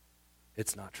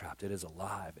 It's not trapped. It is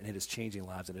alive, and it is changing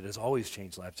lives, and it has always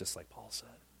changed lives, just like Paul said.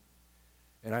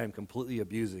 And I am completely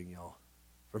abusing y'all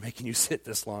for making you sit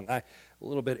this long. I'm a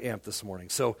little bit amped this morning.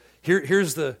 So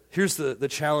here's the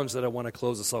challenge that I want to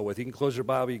close us all with. You can close your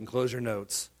Bible, you can close your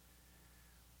notes.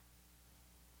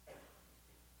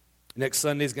 Next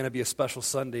Sunday is going to be a special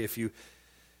Sunday. If you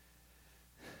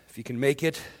can make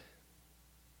it,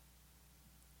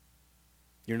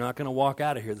 you're not going to walk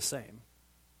out of here the same.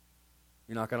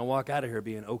 You're not going to walk out of here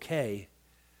being okay,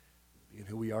 being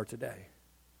who we are today.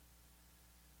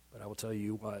 But I will tell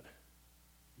you what,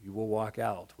 you will walk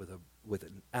out with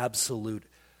an absolute,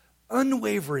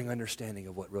 unwavering understanding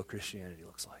of what real Christianity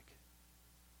looks like.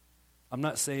 I'm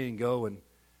not saying go and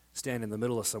stand in the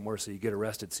middle of somewhere so you get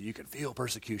arrested so you can feel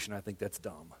persecution. I think that's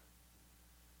dumb.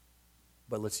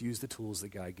 But let's use the tools that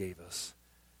God gave us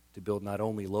to build not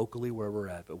only locally where we're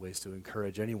at, but ways to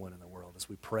encourage anyone in the world as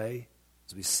we pray,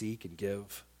 as we seek and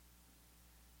give.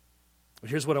 But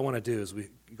here's what I want to do is we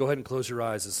go ahead and close your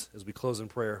eyes as we close in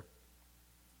prayer.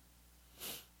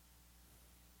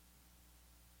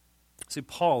 See,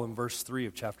 Paul in verse 3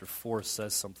 of chapter 4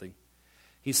 says something.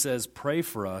 He says, pray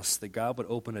for us that God would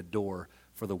open a door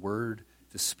for the word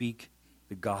to speak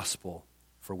the gospel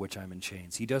for which I'm in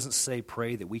chains. He doesn't say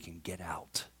pray that we can get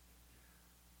out.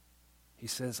 He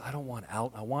says, I don't want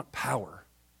out, I want power.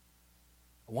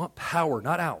 I want power,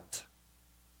 not out.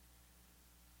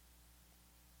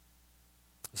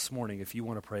 This morning, if you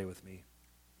want to pray with me,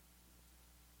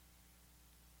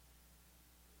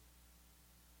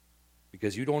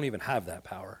 because you don't even have that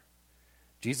power.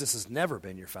 Jesus has never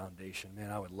been your foundation.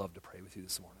 Man, I would love to pray with you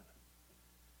this morning.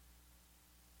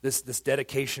 This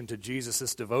dedication to Jesus,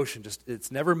 this devotion,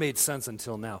 it's never made sense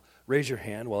until now. Raise your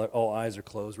hand while all eyes are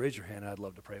closed. Raise your hand, and I'd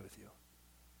love to pray with you.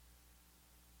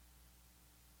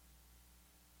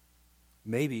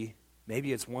 Maybe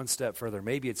it's one step further.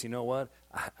 Maybe it's, you know what,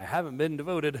 I haven't been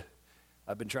devoted.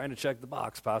 I've been trying to check the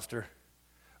box, Pastor.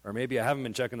 Or maybe I haven't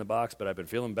been checking the box, but I've been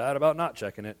feeling bad about not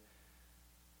checking it.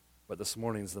 But this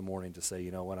morning's the morning to say,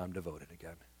 you know what, I'm devoted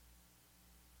again.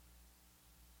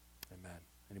 Amen.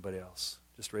 Anybody else?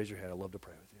 Just raise your hand. I'd love to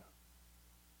pray with you.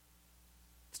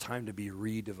 It's time to be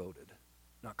re-devoted.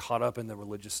 Not caught up in the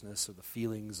religiousness or the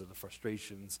feelings or the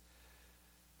frustrations,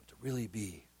 but to really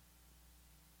be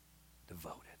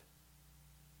devoted.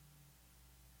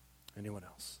 Anyone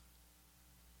else?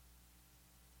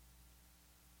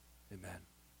 Amen.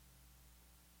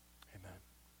 Amen.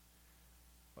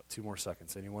 About 2 more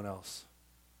seconds. Anyone else?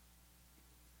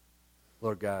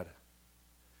 Lord God,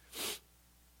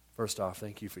 first off,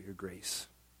 thank you for your grace.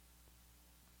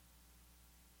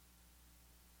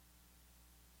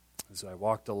 As I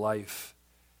walked a life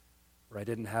where I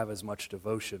didn't have as much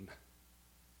devotion, you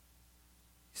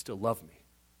still love me.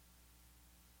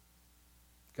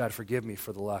 God, forgive me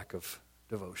for the lack of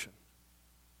devotion.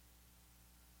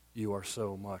 You are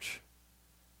so much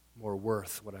more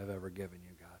worth what I've ever given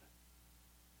you, God.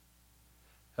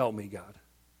 Help me, God,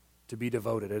 to be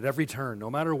devoted at every turn, no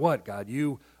matter what, God.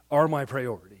 You are my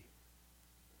priority.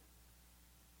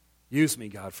 Use me,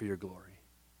 God, for your glory.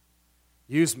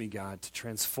 Use me, God, to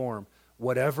transform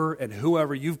whatever and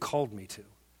whoever you've called me to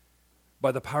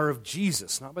by the power of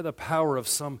Jesus, not by the power of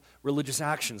some religious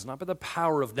actions, not by the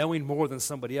power of knowing more than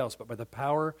somebody else, but by the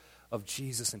power of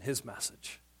Jesus and his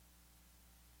message.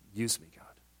 Use me, God.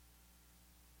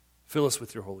 Fill us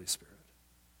with your Holy Spirit.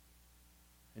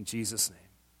 In Jesus' name,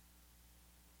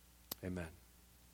 amen.